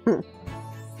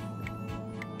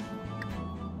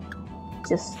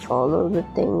 Just follow the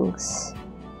things.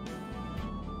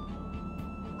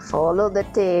 Follow the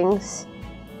things.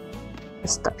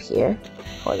 Stop here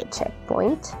for the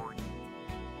checkpoint.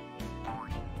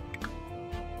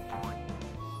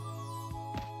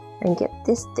 And get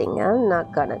this thing. I'm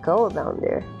not gonna go down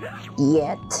there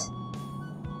yet.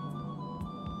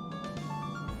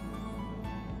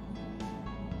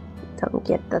 Don't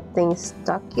get that thing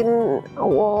stuck in a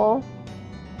wall.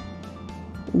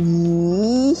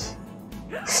 Eee.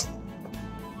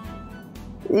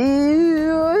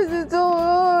 Ew, why is it so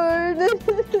hard?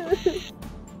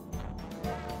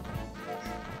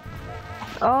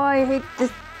 Oh, I hate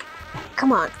this.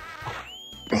 Come on.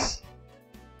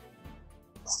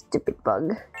 Stupid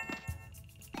bug.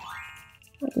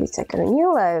 At least I got a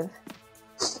new life.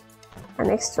 An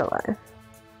extra life.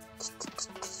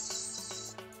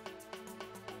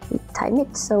 We time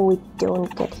it so we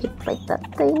don't get hit by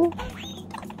that thing.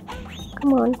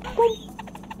 Come on. Boom.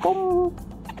 Boom.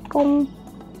 Boom.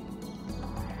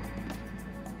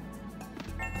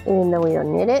 Even though we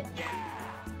don't need it.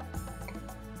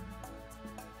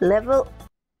 Level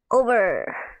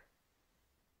over.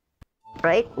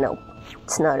 Right? No.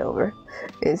 It's not over.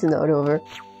 It's not over.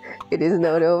 It is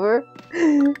not over.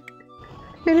 It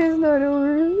is not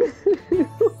over.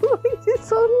 Why is it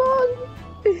so long?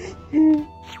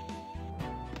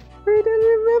 I don't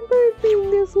remember it being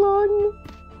this long.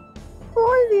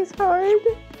 Why is this hard?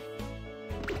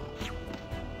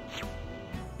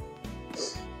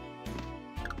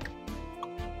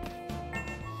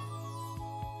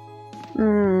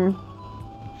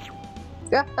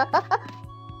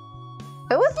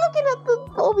 I was looking at the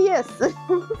OBS.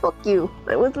 Fuck you.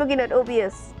 I was looking at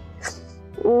OBS.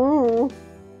 Ooh.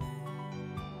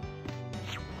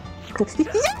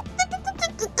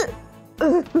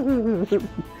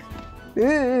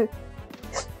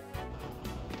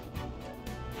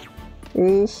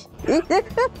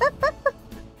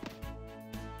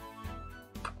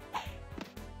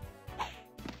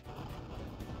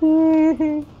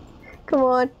 Come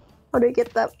on. How do I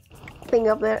get that thing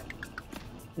up there?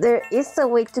 There is a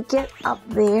way to get up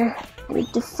there. I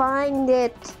need to find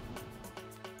it.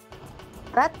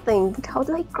 That thing, how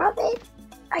do I grab it?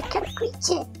 I can't reach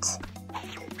it.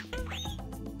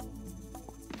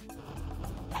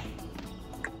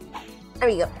 There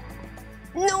we go.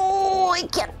 No, I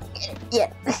can't get it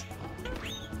yet.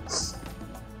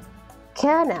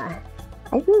 Can I?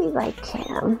 I believe I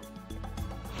can.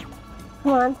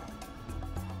 Come on.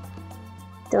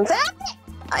 Don't say it!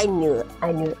 I knew it.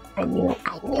 I knew it. I knew it.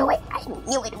 I knew it. I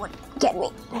knew it would get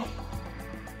me.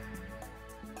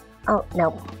 Oh,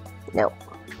 no. No.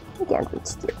 I can't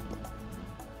reach it.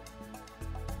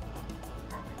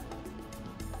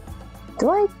 Do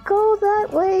I go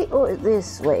that way or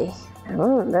this way? I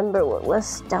don't remember what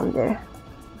was down there.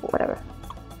 Whatever.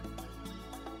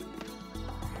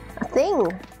 A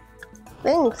thing.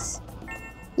 Things.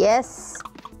 Yes.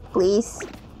 Please.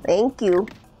 Thank you.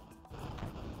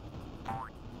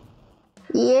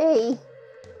 Yay.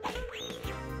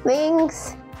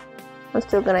 Things. I'm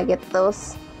still gonna get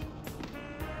those.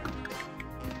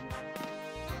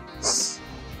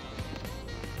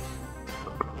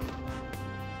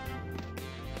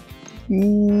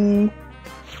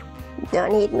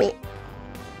 Don't hit me.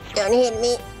 Don't hit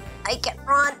me. I can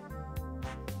run.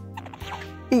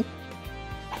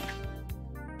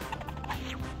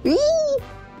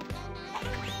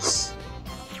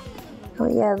 Oh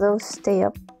yeah, those stay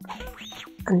up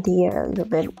in the air a little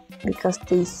bit because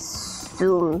they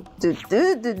zoom.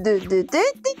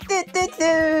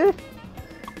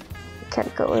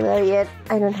 Can't go there yet.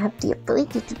 I don't have the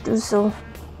ability to do so.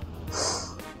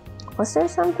 Was there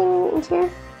something in here?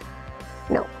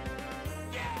 No.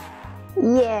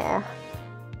 Yeah.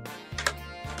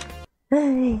 Why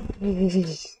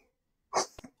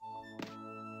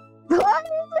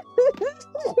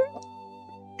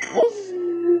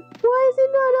is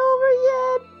it not over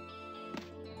yet?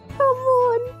 Come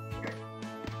on.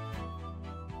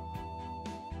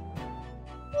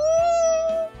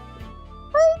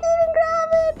 I didn't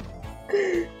grab it.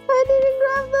 I didn't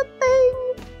grab the thing.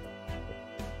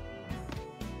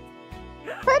 I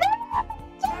didn't.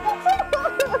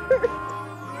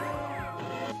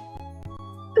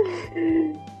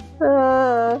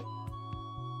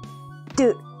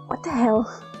 Dude, what the hell?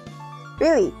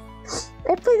 Really?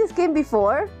 I played this game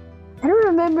before? I don't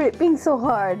remember it being so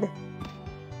hard.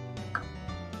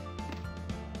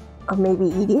 Or maybe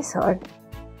it is hard.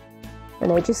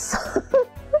 And I just saw.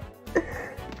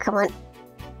 Come on.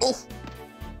 Eesh.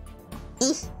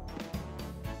 Eesh.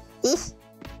 Eesh.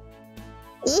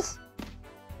 Eesh.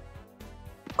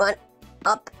 One.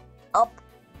 Up. Up.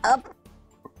 Up.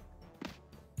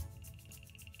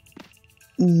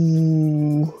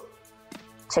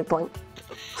 Checkpoint.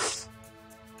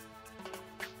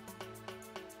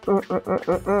 Oh,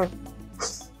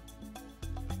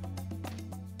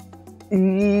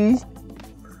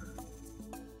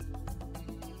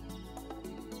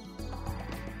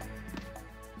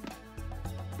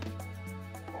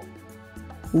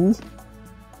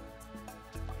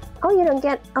 you don't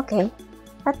get. Okay,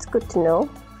 that's good to know.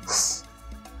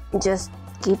 Just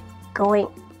keep going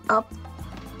up.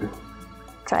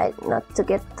 Try not to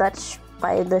get touched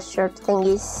by the short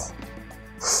thingies.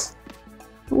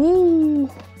 Whee!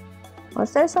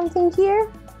 Was there something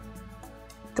here?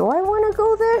 Do I want to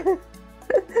go there?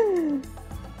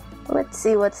 Let's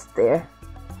see what's there.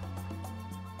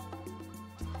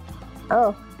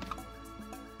 Oh.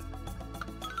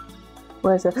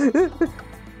 Where's it?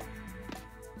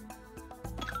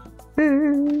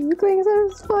 Things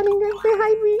are spawning right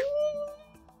behind me.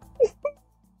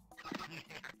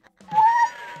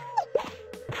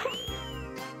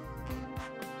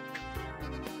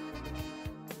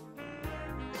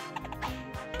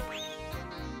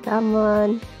 Come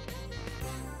on.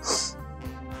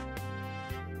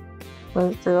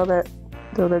 Where's the other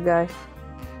guy?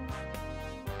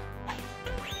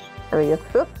 There we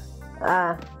go.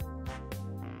 Ah.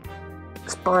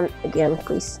 Spawn again,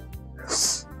 please.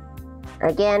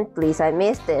 Again, please. I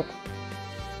missed it.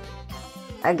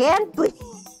 Again, please.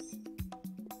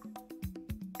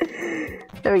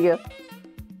 There we go.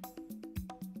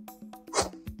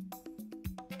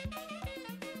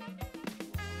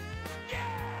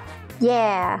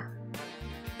 Yeah.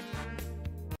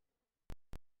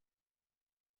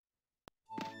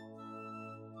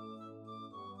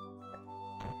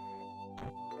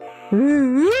 I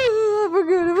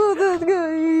forgot about that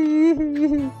guy.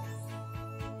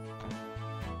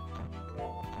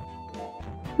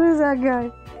 Who's that guy?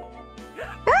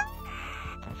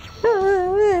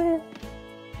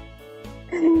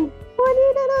 Why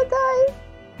did I not die?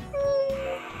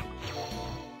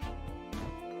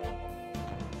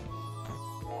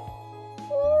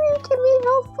 give me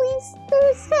help, please.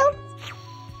 There's help.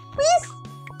 Please,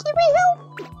 give me help.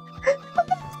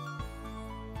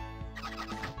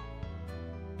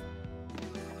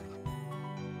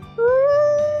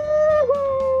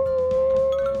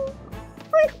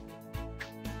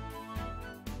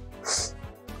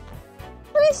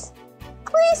 Please,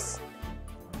 please,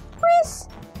 please,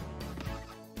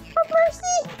 have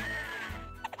mercy.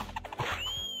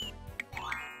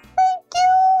 Thank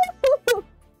you.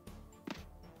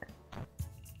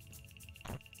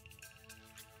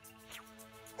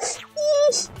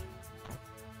 Yeesh.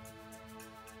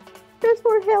 There's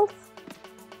more health.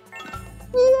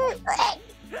 Yeah.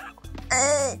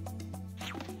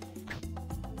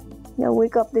 Now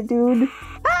wake up the dude.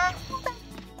 Ah!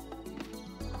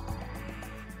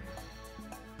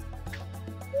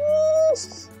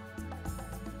 Yeesh.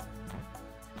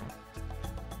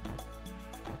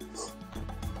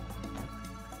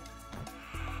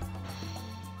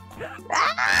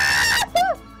 Ah!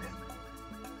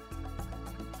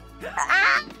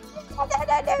 Ah!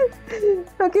 No.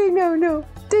 Okay, no.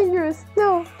 Dangerous.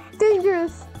 No.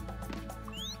 Dangerous.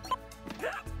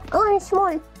 Oh, I'm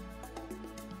small.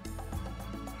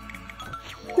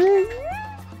 Wait.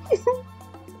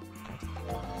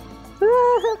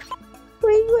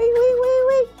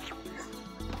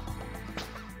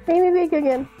 Make me big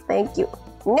again. Thank you.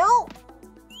 No!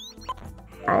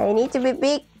 I need to be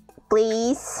big,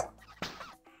 please.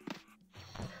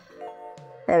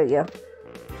 There we go.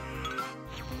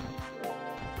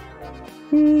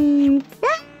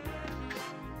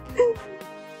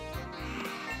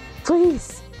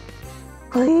 Please.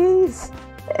 Please.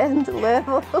 End the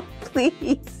level,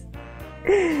 please.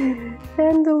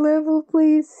 End the level,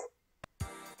 please.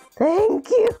 Thank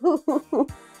you.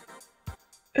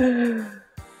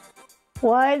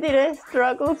 Why did I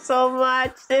struggle so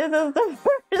much? This is the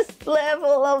first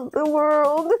level of the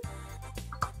world.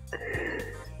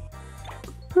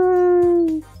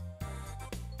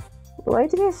 Why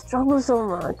did I struggle so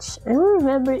much? I don't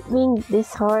remember it being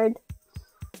this hard.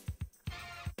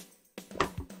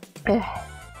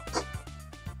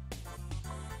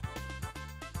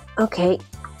 Okay,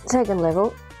 second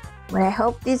level. But I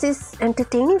hope this is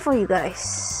entertaining for you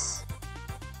guys.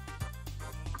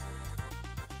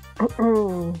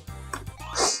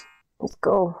 Let's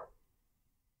go.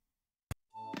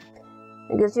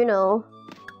 Because you know,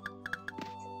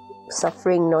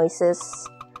 suffering noises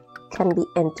can be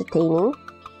entertaining.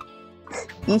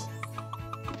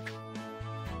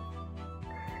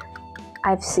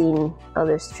 I've seen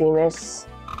other streamers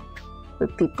where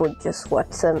people just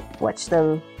watch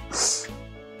them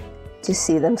to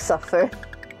see them suffer.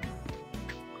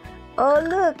 Oh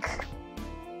look!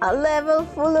 A level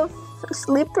full of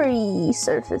slippery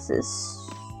surfaces.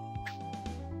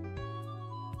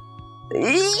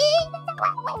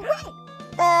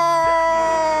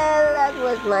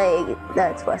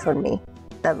 That wasn't me.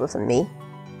 That wasn't me.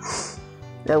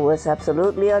 That was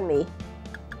absolutely on me.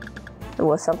 There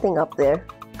was something up there.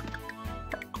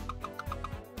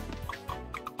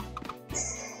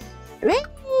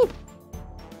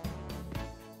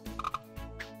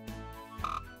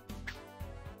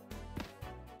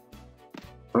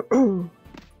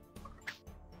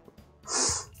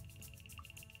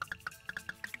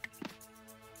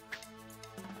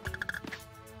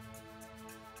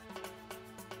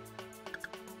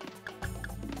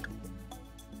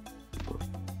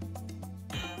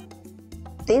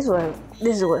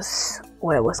 This was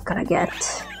what I was gonna get.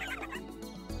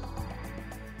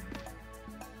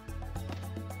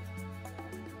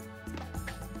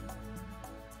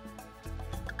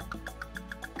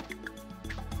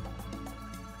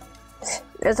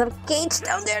 There's a cage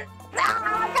down there.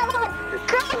 Ah, come on!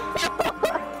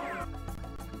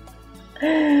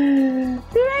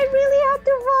 Did I really have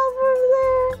to fall from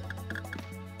there?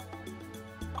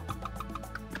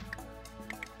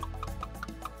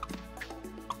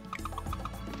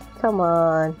 Come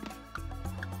on.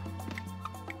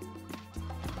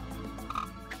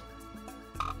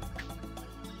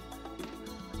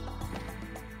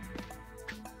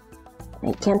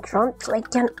 I can't run, so I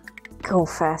can go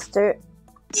faster.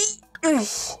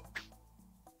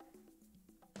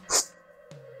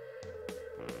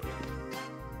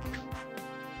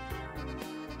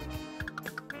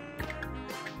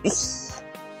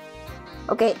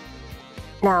 Okay,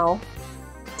 now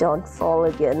don't fall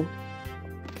again.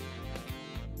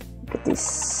 Look at this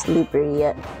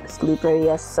slippery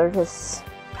surface.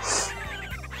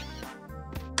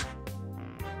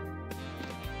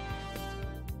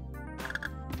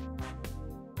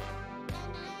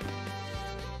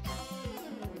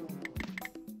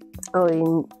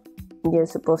 Oh, you're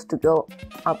supposed to go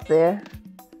up there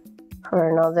for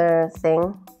another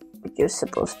thing, but you're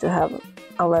supposed to have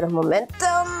a lot of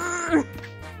momentum.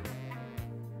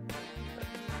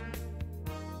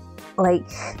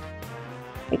 Like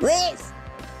this.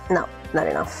 No, not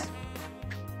enough.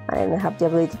 I don't have the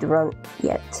ability to run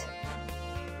yet.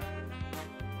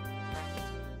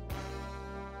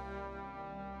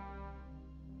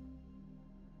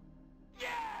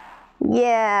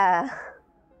 Yeah.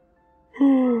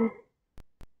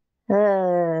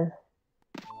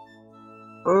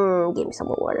 Give me some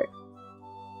more water.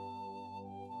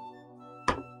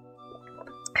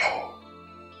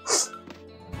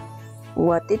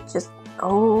 What did just...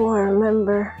 Oh, I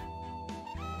remember.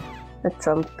 The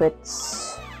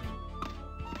trumpets.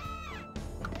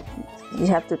 You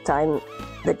have to time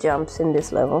the jumps in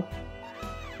this level.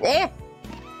 Eh!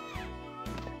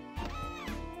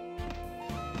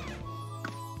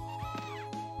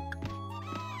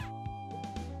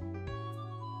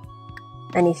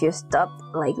 And if you stop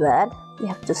like that, you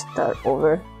have to start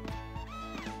over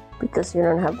because you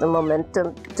don't have the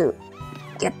momentum to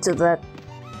get to that.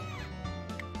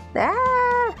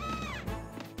 Ah!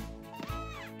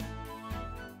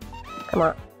 Come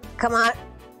on, come on.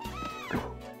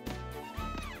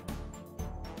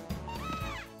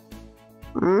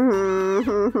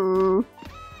 Mm-hmm.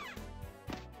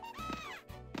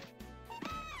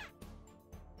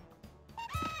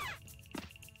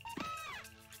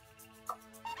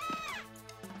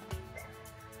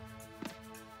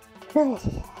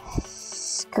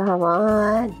 Come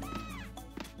on.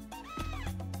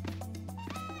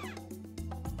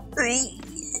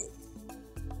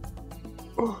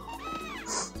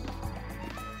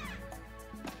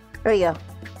 There we go.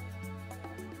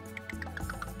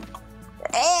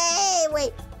 Hey,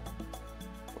 wait.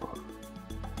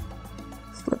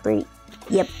 Slippery.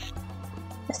 Yep.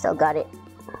 I still got it.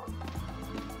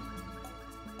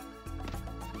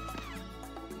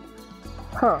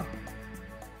 Huh.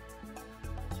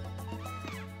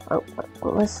 Oh,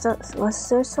 was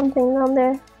there something down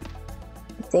there?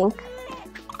 I think.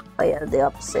 Oh yeah, the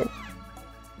opposite.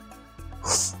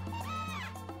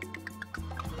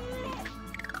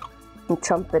 And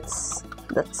trumpets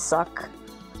that suck.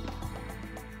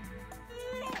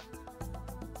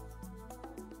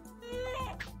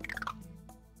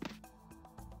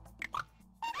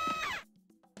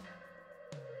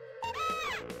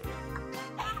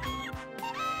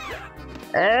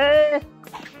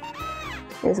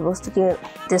 You're supposed to get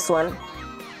this one.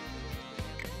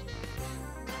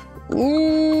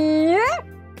 Yeah.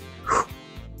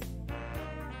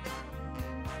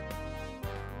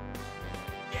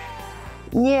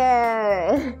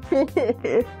 Yeah.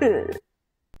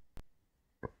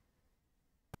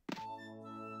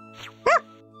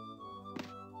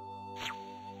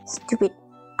 Stupid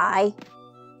eye.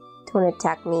 Don't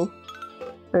attack me.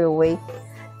 Right away.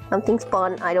 Something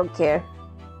spawned. I don't care.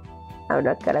 I'm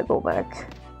not gonna go back.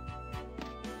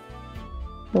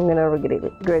 I'm gonna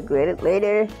regret it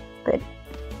later, but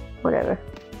whatever.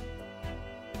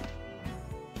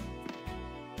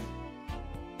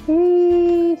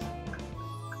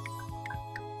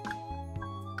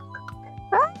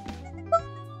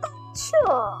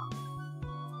 Sure.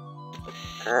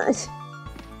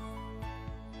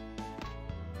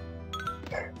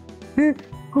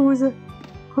 What was it?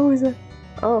 What was it?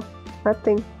 Oh,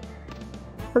 nothing.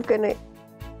 How can I?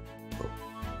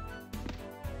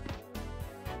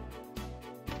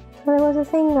 There was a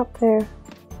thing up there.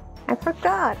 I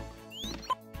forgot.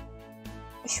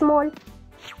 Small.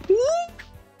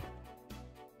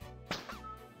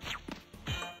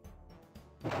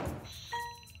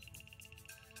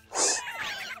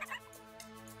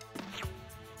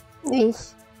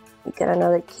 Nice. We got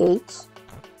another cage.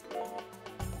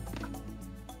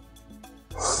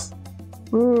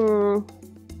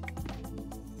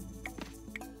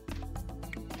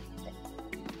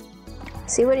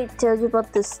 See what it tells you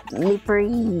about the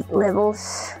slippery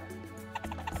levels?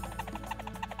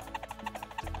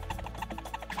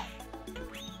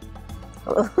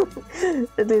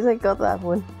 At least I got that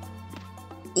one.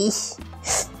 Eesh.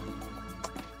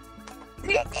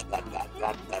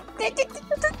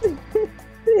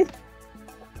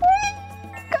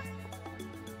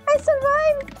 I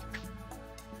survived!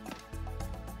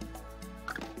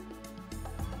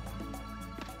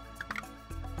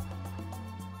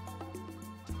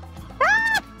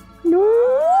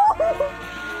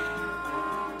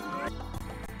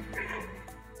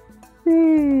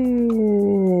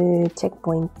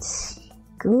 Checkpoint.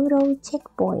 Good old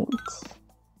checkpoint.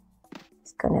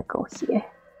 It's gonna go here.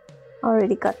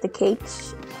 Already got the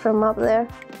cage from up there.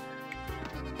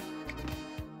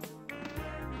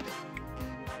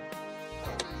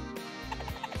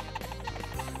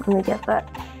 Let me get that.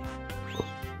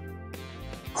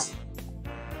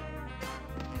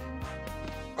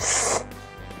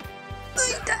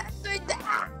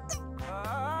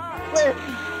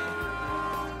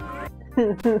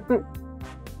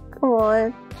 Come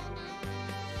on.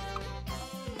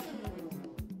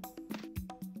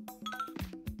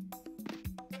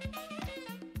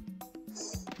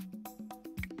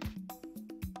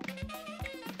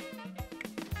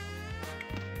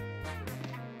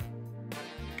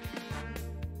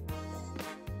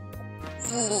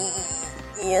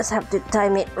 You just have to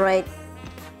time it right,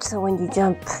 so when you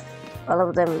jump, all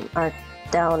of them are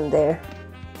down there.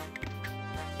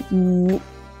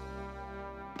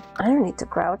 I don't need to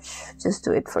crouch, just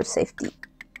do it for safety.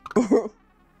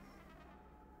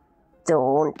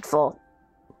 Don't fall.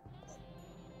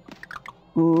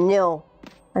 No,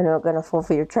 I'm not gonna fall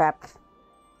for your trap.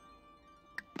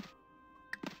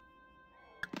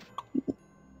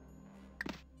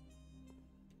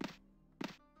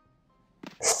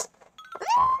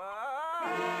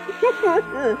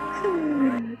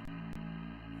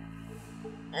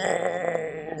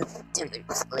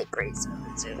 Slippery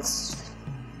surfaces.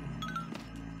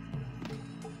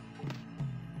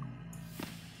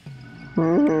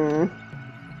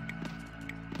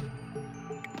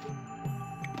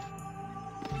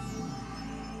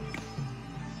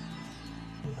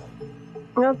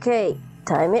 Okay,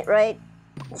 time it right.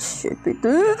 Should be.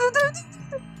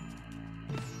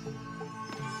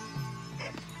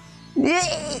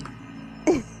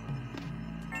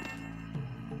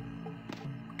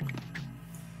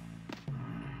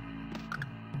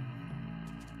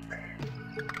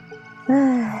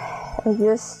 I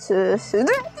just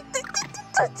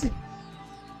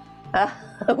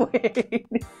wait.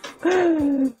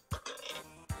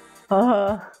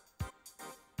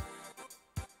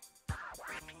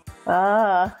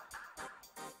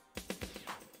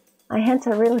 My hands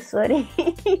are really sweaty.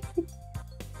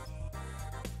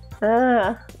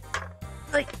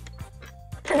 Like.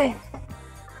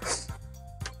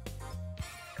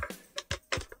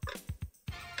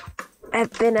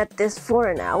 I've been at this for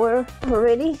an hour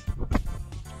already.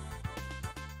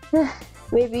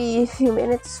 Maybe a few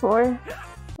minutes more.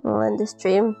 I'll end the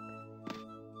stream.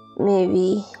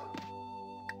 Maybe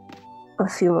a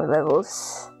few more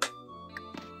levels.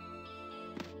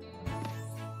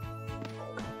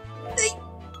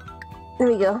 There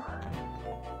we go.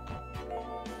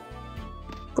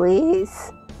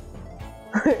 Please.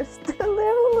 Where's the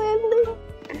level ending?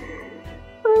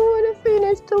 I want to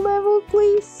finish the level,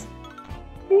 please.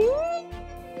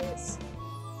 Please.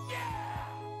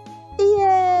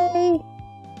 Yay!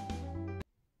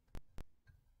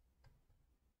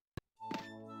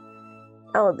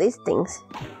 Oh, these things.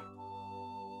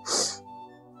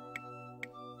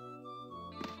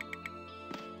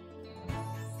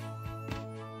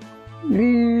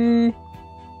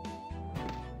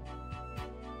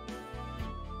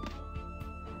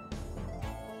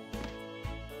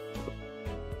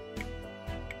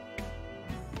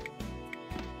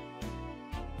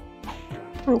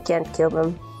 I can't kill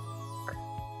them.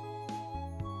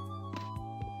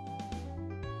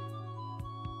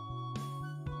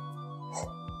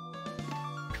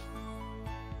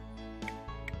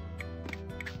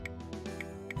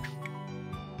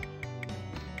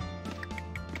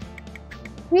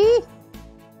 Whee!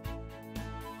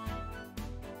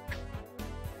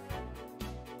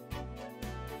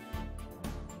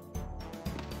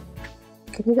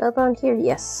 Can you go down here?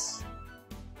 Yes.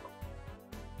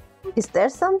 Is there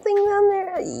something down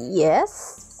there?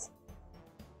 Yes.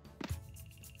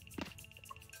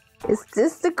 Is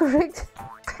this the correct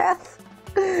path?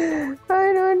 I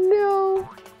don't know.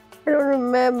 I don't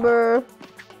remember.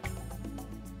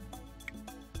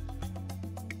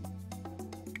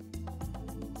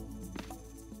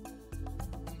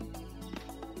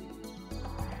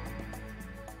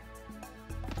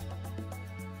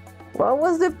 What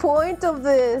was the point of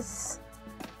this?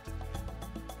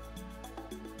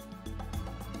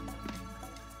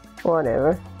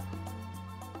 Whatever.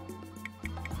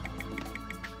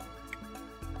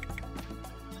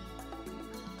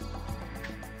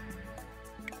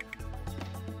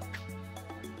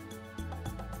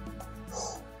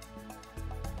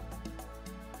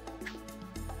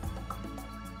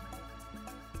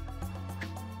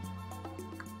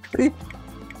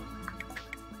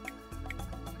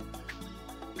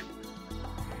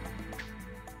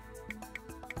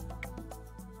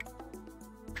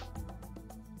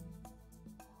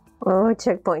 Oh,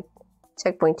 checkpoint.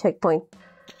 Checkpoint, checkpoint.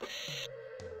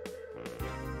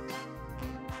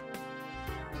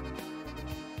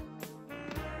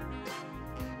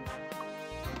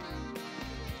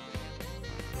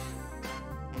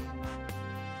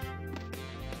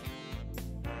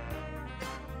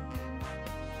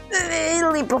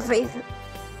 Leap of faith.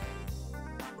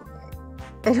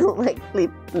 I don't like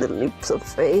the leaps of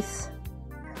faith.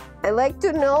 I like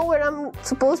to know where I'm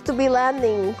supposed to be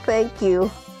landing. Thank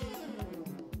you.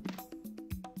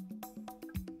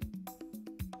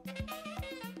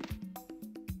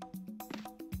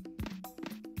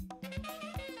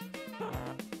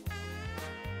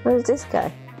 Where's this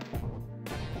guy?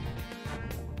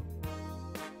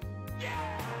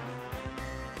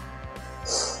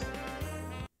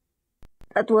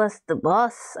 That was the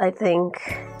boss, I think.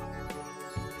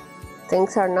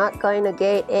 Things are not going to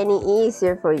get any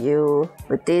easier for you,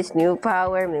 but this new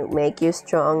power will make you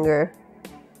stronger.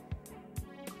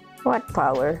 What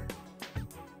power?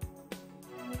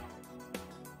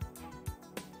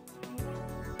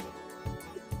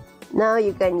 Now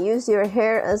you can use your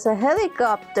hair as a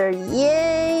helicopter.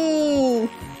 Yay!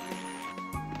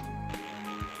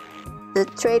 The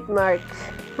trademark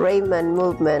Rayman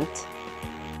movement.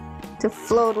 To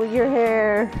float with your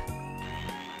hair.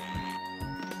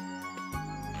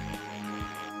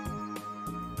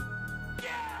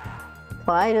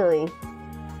 Finally.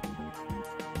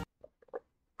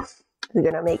 We're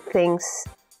gonna make things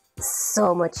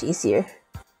so much easier.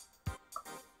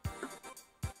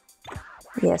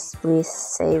 Yes, please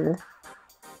save.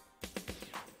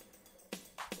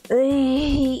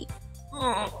 Hey.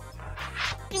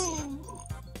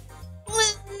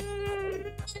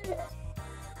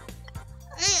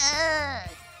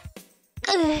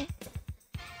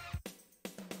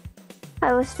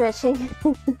 I was stretching.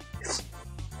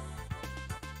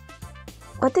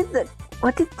 What did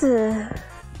the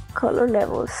color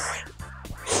levels?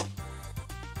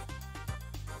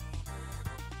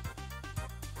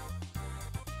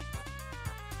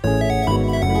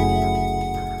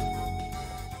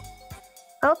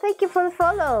 Oh, thank you for the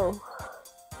follow.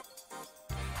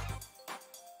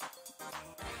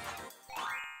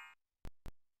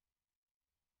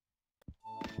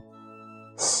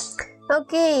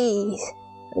 Okay,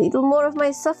 a little more of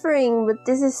my suffering, but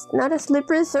this is not a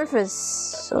slippery surface,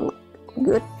 so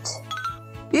good.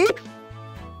 Give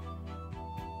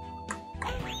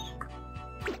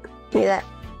me that.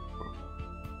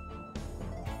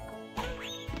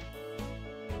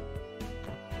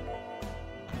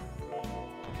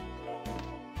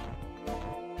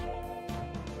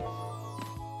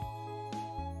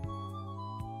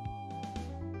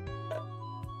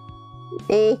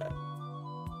 Hey.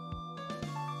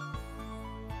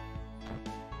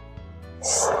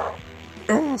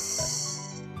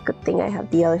 Good thing I have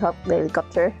the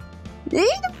helicopter. Wait.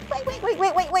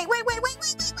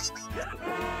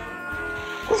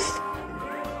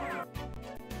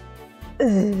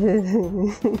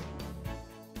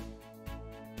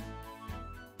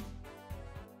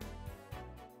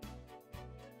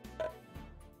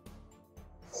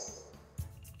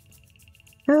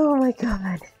 Oh my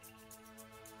god.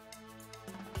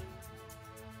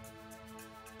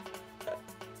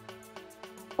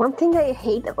 One thing I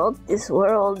hate about this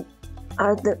world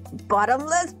are the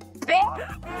bottomless pits.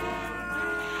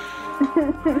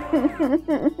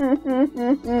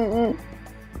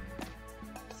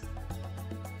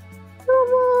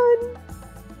 Come on,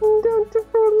 I'm down to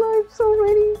 4 lives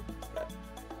already.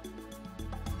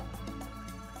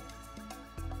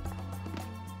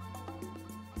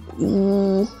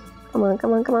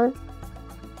 Come on.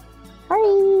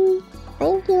 Hurry!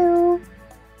 Thank you.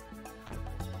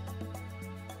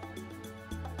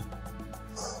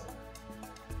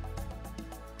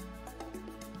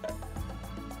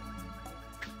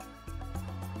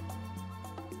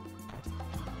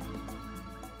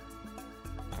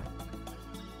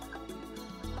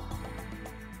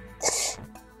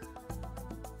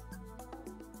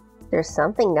 There's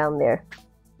something down there.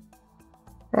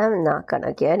 I'm not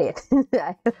gonna get it.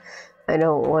 I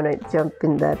don't want to jump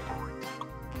in that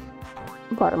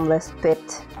bottomless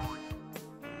pit.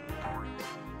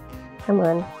 Come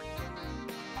on.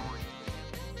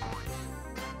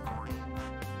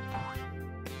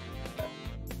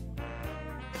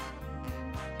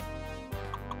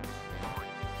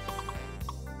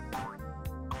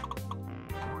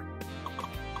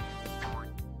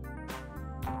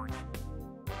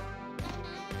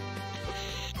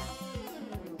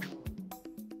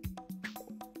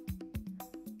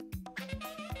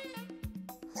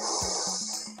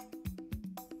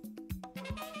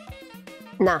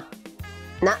 Nah.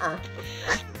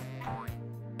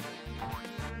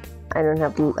 I don't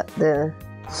have the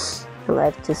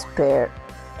life to spare.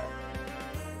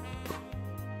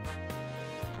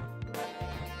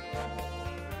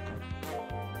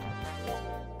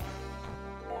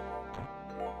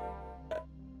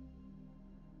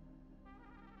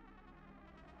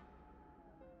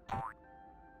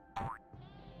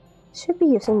 Should be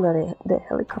using the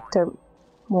helicopter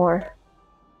more.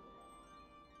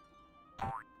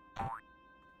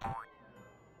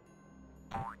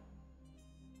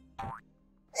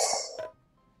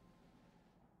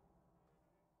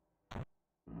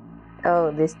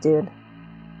 Oh, this dude.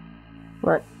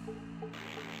 What?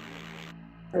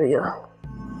 There we go.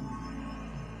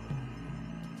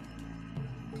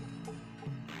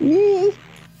 Yee!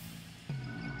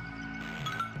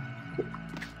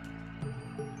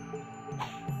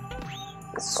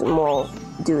 Small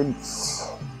dudes.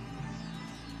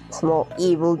 Small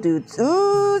evil dudes.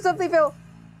 Ooh, something fell!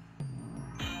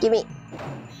 Gimme!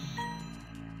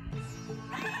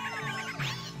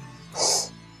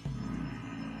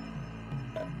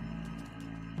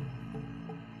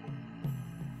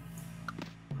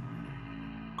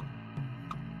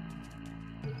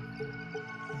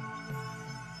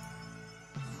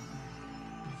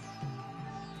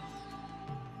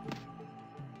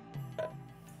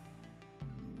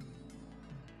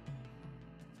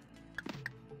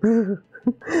 I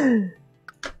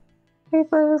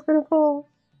thought I was gonna fall.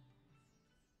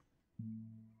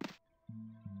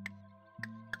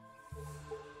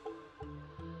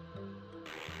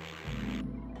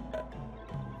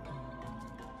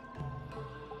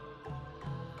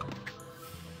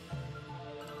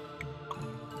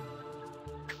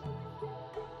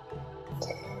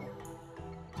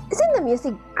 Isn't the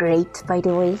music great, by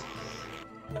the way?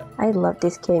 I love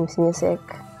this game's music.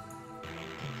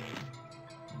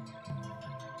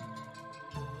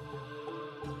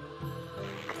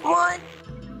 What?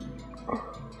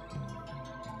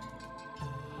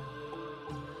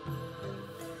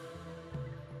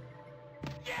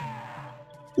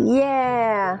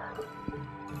 Yeah!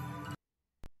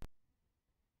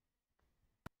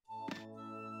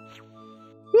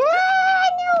 Yeah,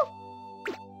 no!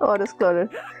 Oh, the scroller.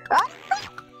 Ah!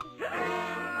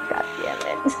 God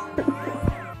damn it.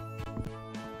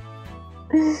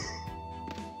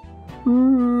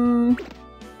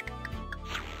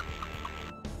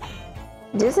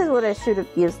 This is what I should have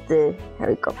used the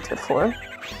helicopter for.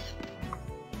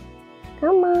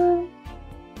 Come on.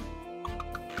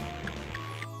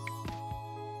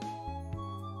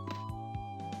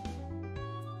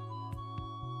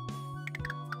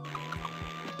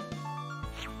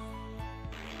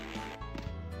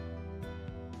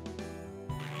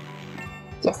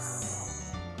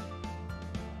 Yes.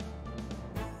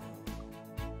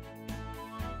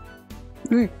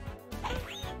 Phew.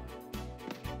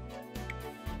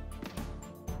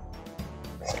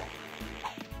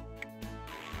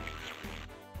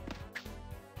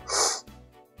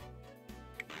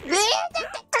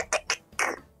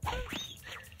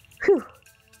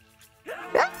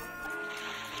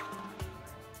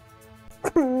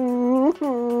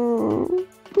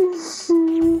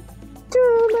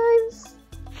 Two lives.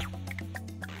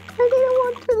 I didn't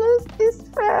want to lose this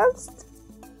fast.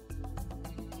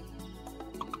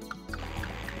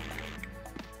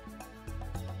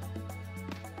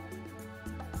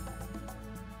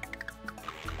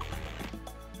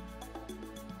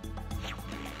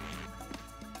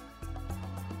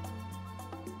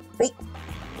 Wait.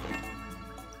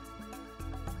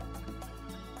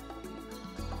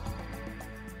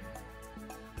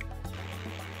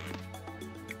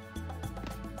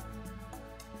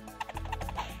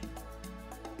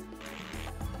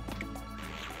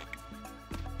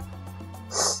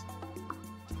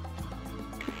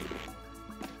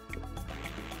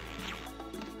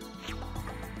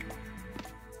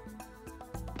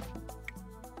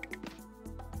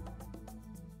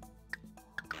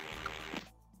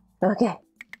 Okay.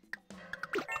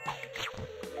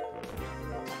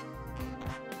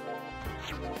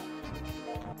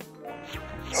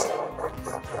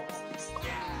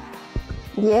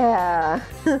 Yeah.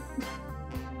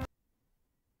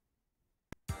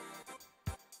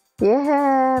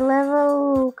 Yeah,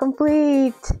 level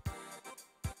complete.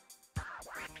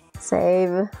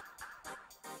 Save.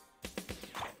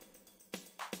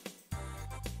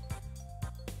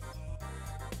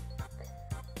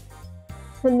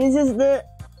 And this is the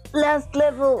last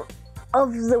level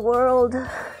of the world.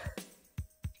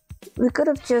 We could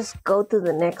have just go to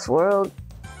the next world.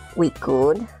 We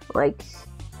could, like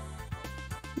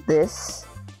this.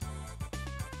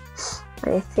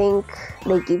 I think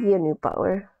they give you a new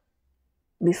power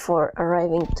before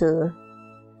arriving to...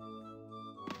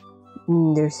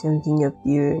 There's something up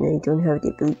here and I don't have the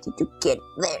ability to get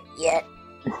there yet.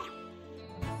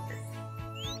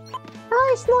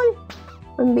 Hi, small!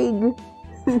 I'm big.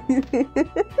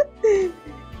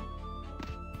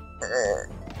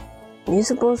 You're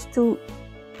supposed to...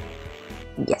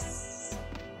 Yes.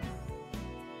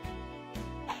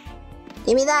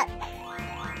 Give me that!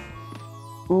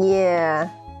 Yeah.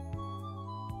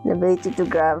 The ability to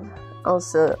grab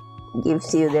also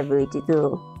gives you the ability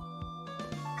to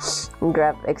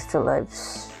grab extra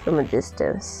lives from a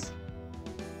distance.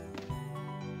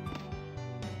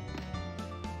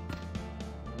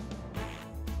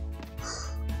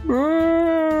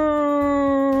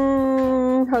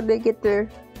 How do I get there?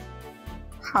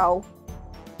 How?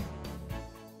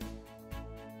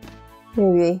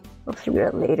 Maybe I'll figure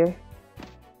out later.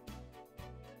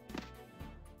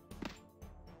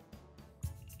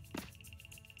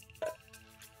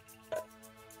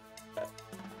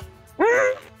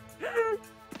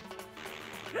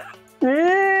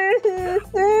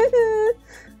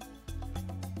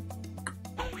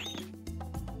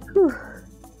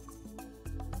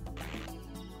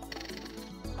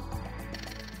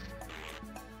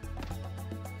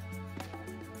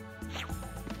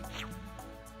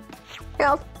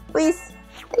 Help, please.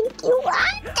 Thank you.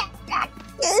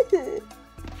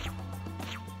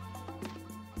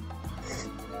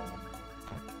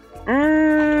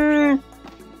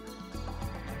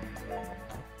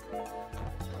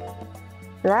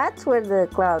 That's where the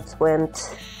clouds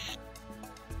went.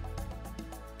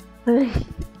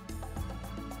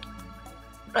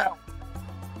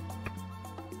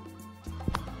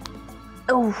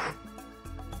 Oh,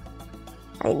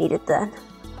 I needed that.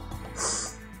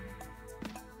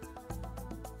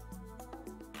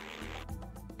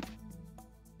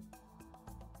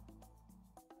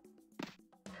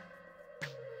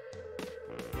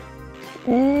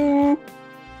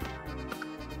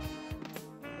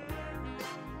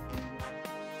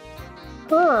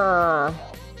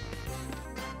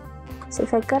 So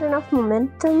if I got enough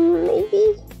momentum,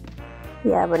 maybe?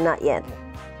 Yeah, but not yet.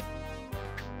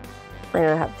 I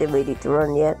don't have the ability to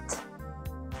run yet.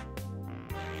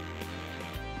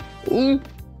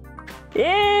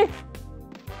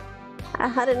 I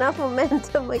had enough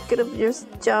momentum, I could have just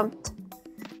jumped.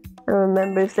 I don't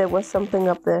remember if there was something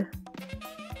up there.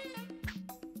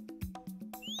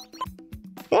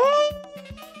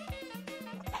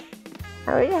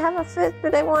 I already have a fit,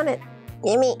 but I want it.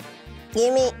 Gimme!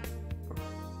 Gimme!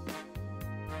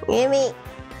 Gimme!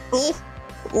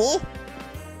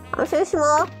 I'm so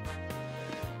small.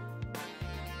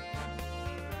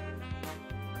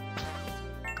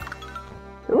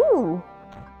 Ooh!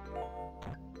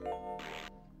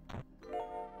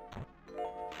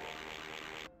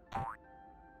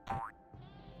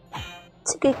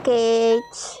 It's a good cage.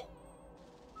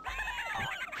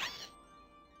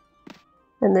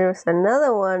 And there's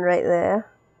another one right there.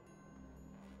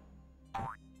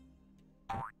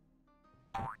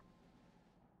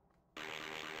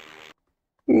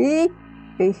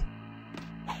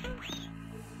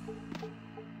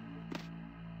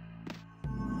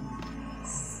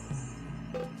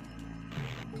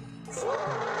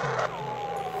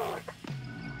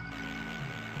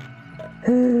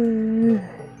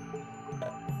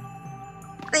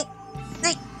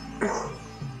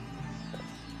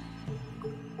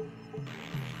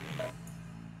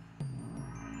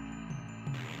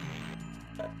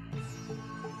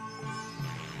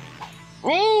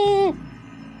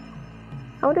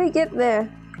 How do I get there?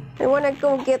 I wanna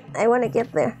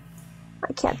get there.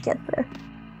 I can't get there.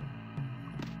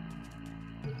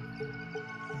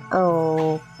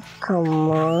 Oh,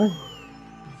 come on.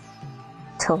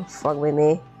 Don't fuck with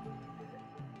me.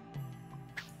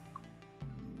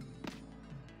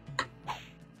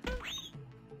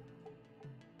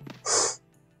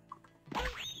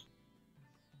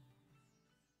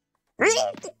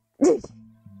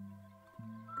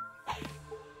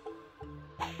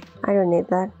 I don't need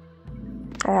that.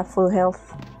 I have full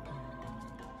health.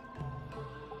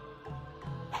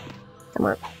 Come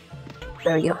on.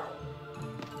 There we go.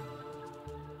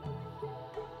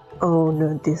 Oh,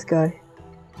 not this guy.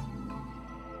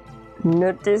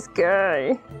 Not this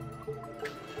guy.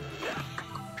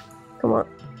 Come on.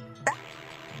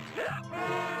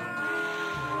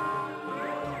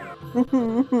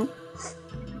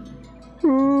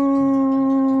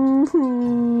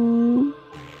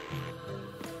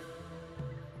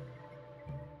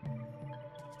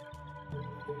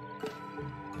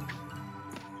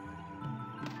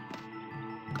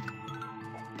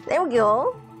 There we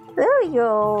go. There we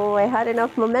go. I had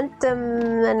enough momentum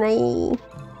and I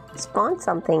spawned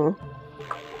something.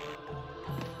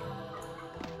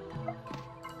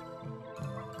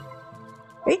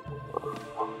 Right.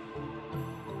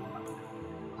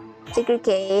 Secret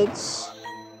cage.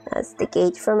 That's the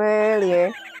cage from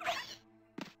earlier.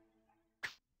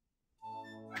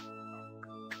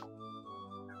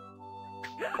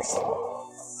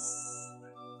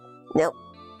 Nope.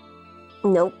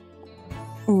 Nope.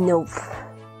 Nope.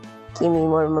 Give me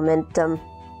more momentum.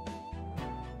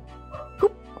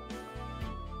 Oop.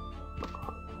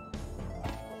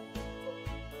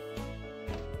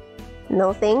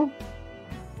 Nothing?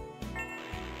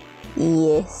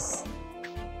 Yes.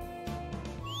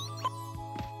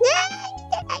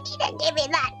 Give me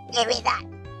that! Give me that!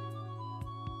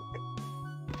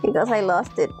 Because I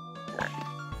lost it.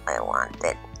 I want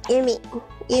it. Gimme!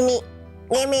 Gimme!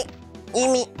 Gimme!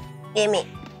 Gimme! Gimme!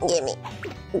 Gimme!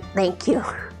 Thank you.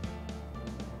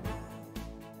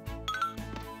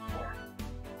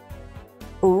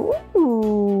 Ooh!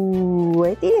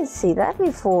 I didn't see that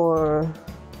before.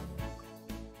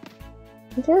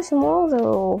 They're small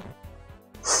though.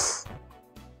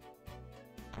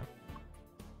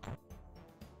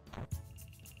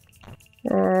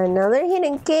 Another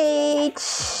hidden cage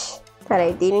that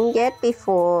I didn't get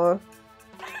before.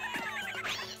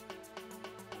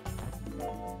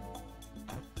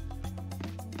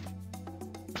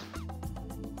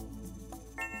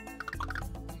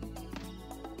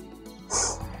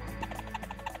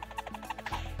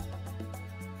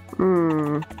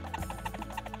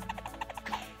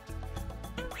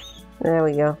 There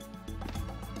we go.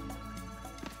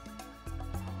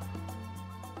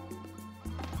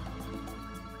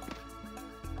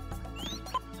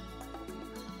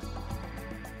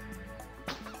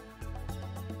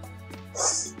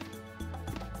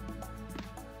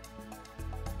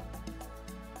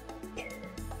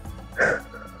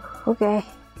 Okay.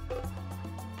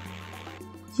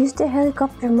 Use the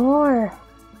helicopter more.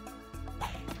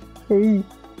 Hey.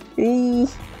 Hey.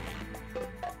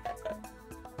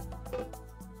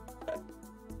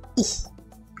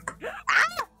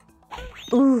 Ah!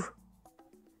 Ooh.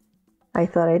 I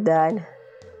thought I died,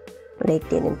 but I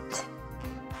didn't.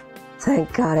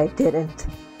 Thank God I didn't.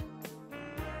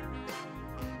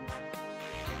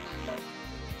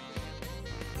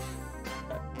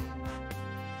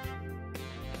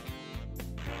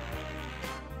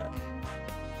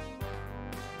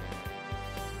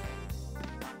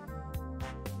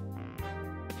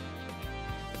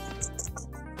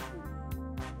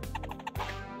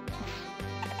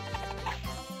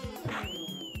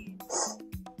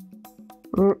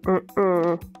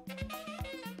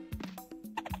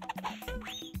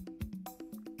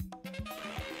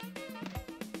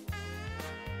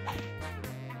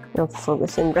 Not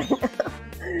focusing right now.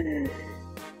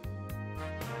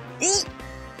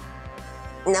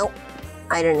 No,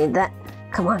 I don't need that.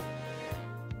 Come on.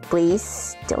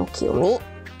 Please, don't kill me.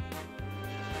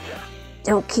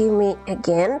 Don't kill me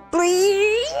again,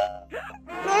 please.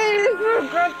 I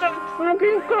forgot the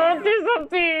fucking code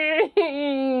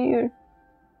disappeared.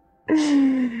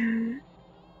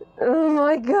 Oh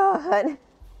my God.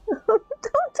 Don't do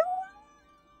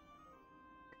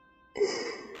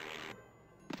it.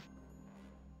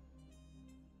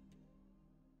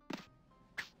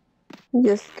 I'm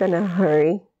just gonna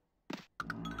hurry.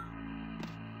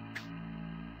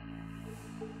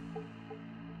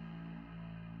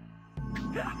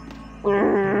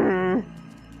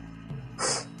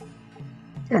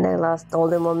 And I lost all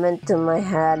the momentum I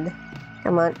had.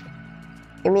 Come on.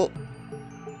 Give me.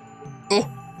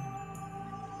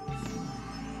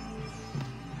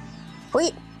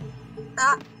 Wait.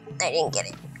 Ah, I didn't get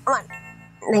it. Come on.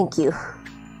 Thank you.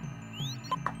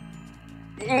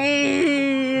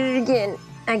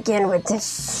 Again with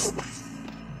this.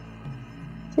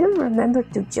 Didn't remember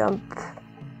to jump.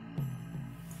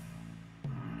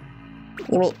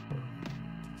 Gimme.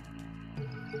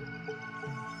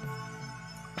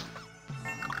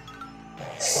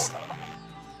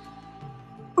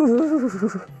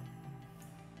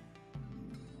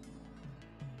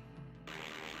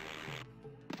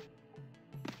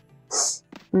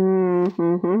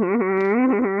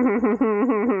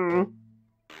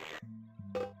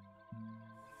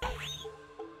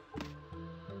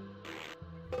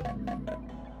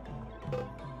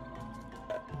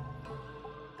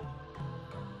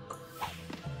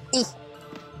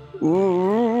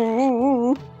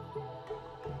 Ooh.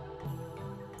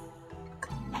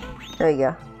 There you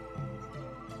go.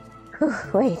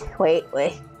 Wait.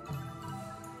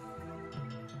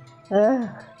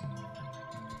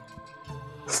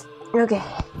 Okay.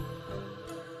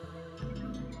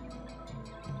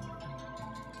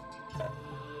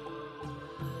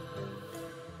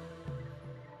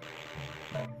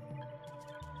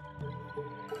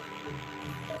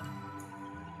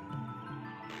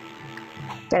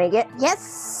 Can I get?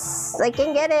 Yes! I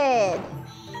can get it!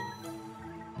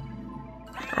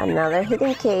 Another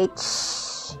hidden cage.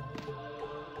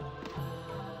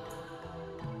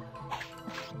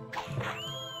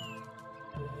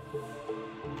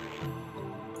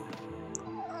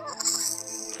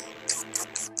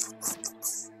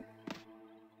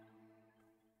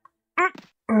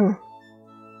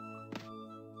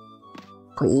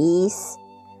 Please.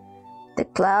 The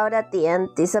cloud at the end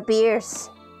disappears.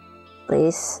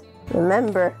 Please,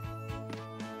 remember.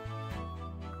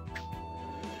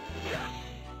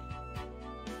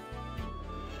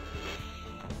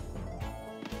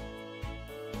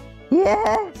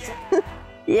 Yes!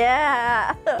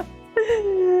 Yeah!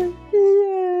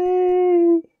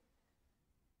 Yay!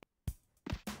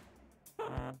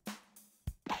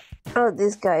 Oh,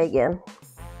 this guy again.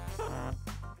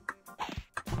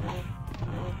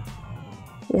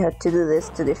 You have to do this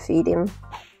to defeat him.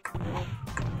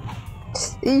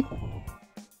 See?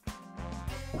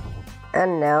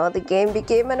 And now the game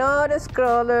became an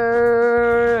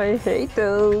auto-scroller. I hate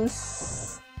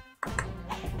those.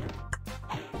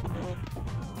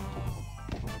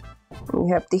 You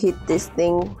have to hit this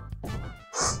thing.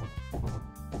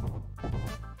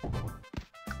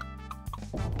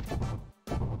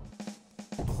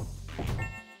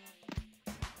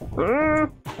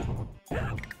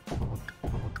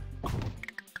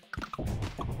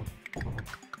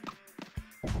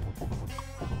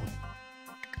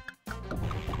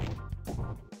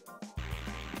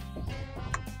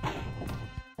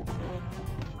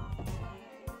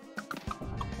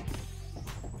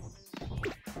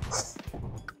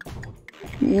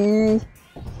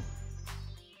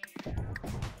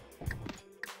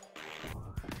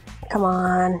 Come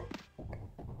on.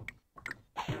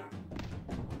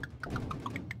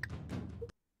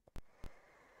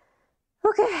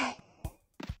 Okay.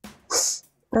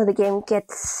 Now the game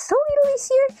gets so little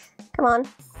easier. Come on.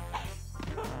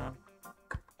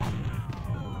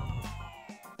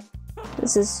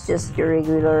 This is just your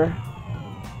regular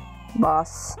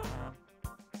boss.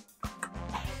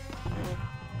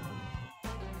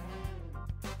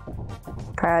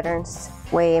 Patterns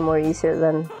way more easier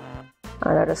than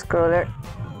another scroller.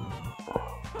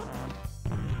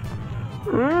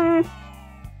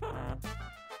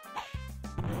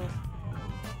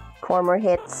 4 more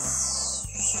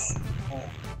hits.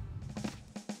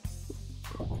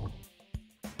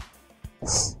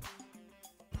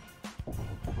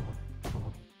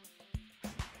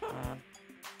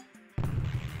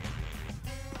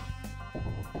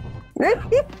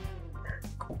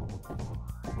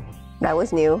 That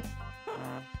was new.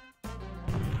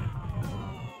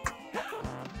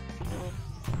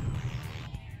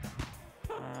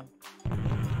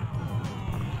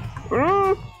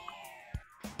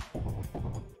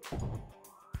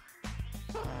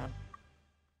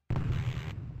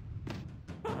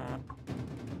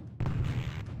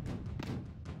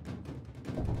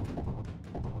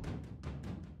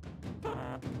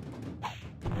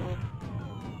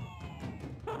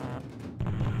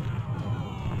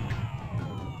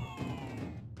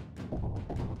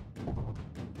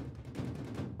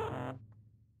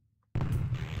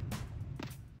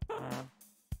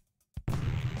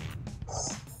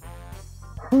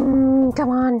 Come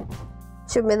on.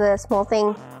 Should be the small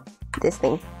thing. This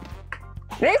thing.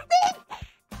 This thing!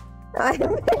 I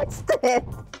missed it!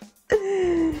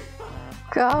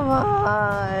 Come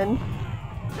on!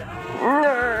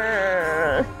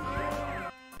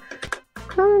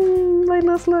 My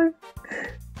last life!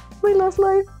 My last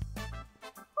life!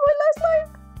 My last life!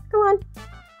 Come on!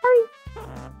 Hurry!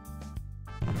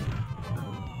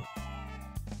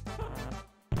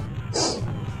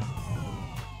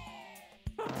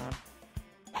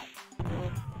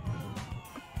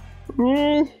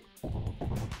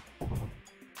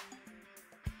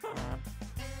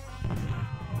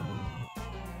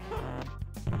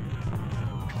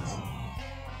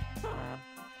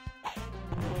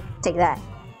 Take that.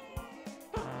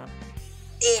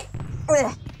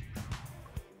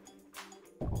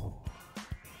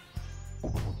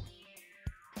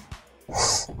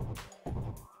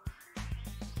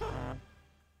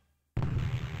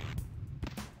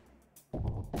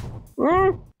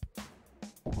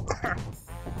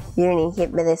 You didn't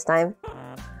hit me this time.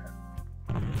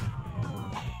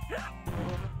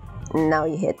 Now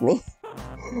you hit me.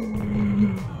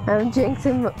 I'm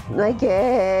jinxing my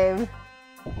game.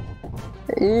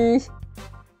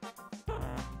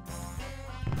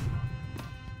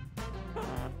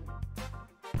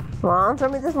 Come on, throw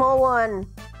me the small one.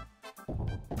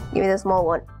 Give me the small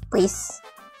one, please.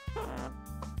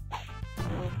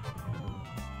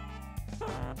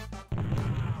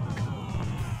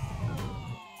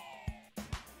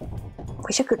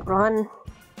 Wish I could run.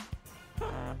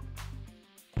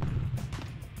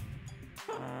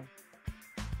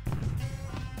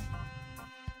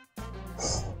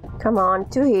 Come on,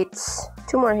 2 hits.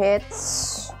 2 more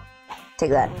hits.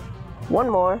 Take that. 1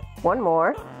 more. 1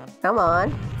 more. Come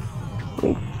on.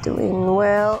 We're doing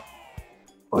well.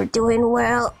 We're doing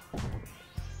well.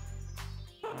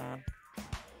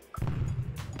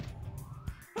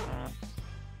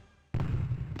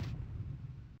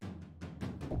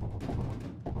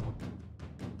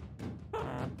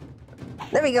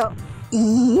 There we go.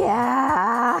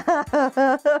 Yeah.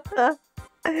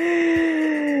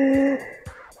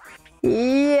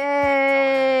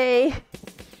 Yay.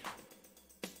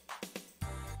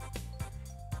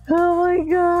 Oh my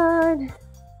god.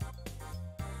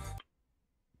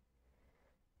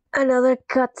 Another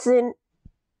cutscene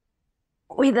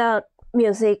without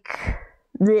music.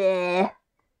 Bleh.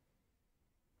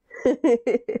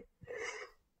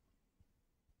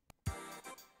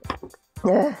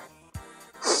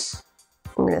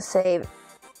 I'm gonna save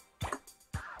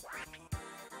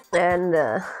and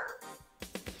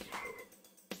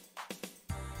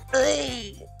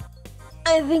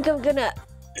I think I'm gonna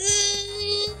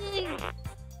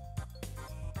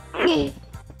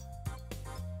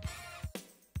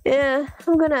yeah,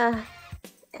 I'm gonna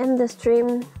end the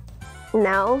stream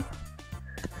now.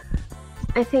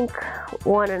 I think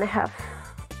 1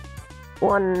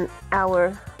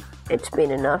 hour, it's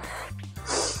been enough.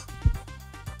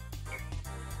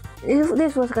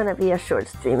 This was gonna be a short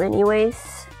stream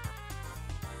anyways.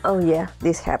 Oh yeah,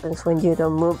 this happens when you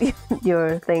don't move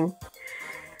your thing.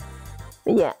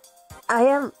 But yeah, I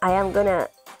am gonna,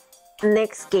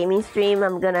 next gaming stream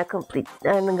I'm gonna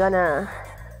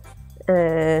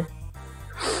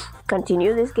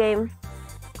continue this game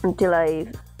until I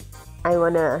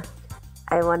wanna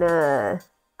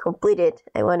complete it.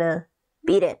 I wanna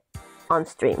beat it on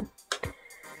stream.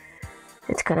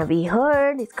 It's gonna be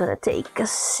hard. It's gonna take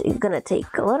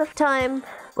a lot of time,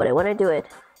 but I wanna do it.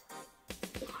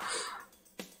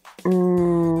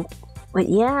 But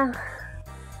yeah.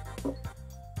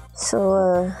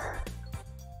 So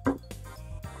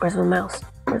where's my mouse?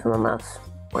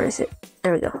 Where is it?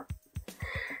 There we go.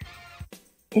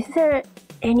 Is there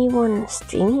anyone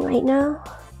streaming right now?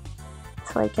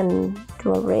 So I can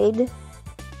do a raid?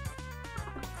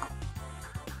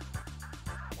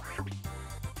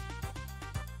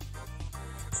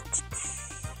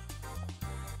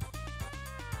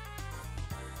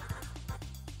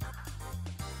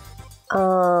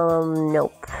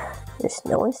 Nope. There's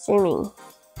no one streaming.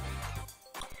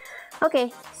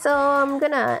 Okay, so I'm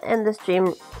gonna end the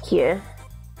stream here.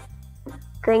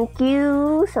 Thank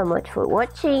you so much for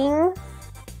watching.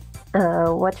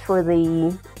 Watch for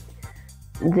the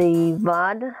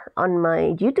VOD on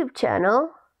my YouTube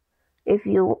channel. If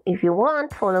you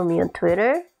want, follow me on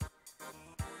Twitter.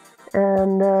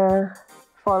 And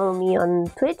follow me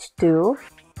on Twitch too.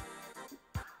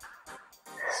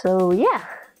 So yeah,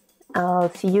 I'll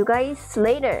see you guys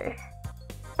later.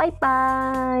 Bye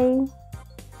bye.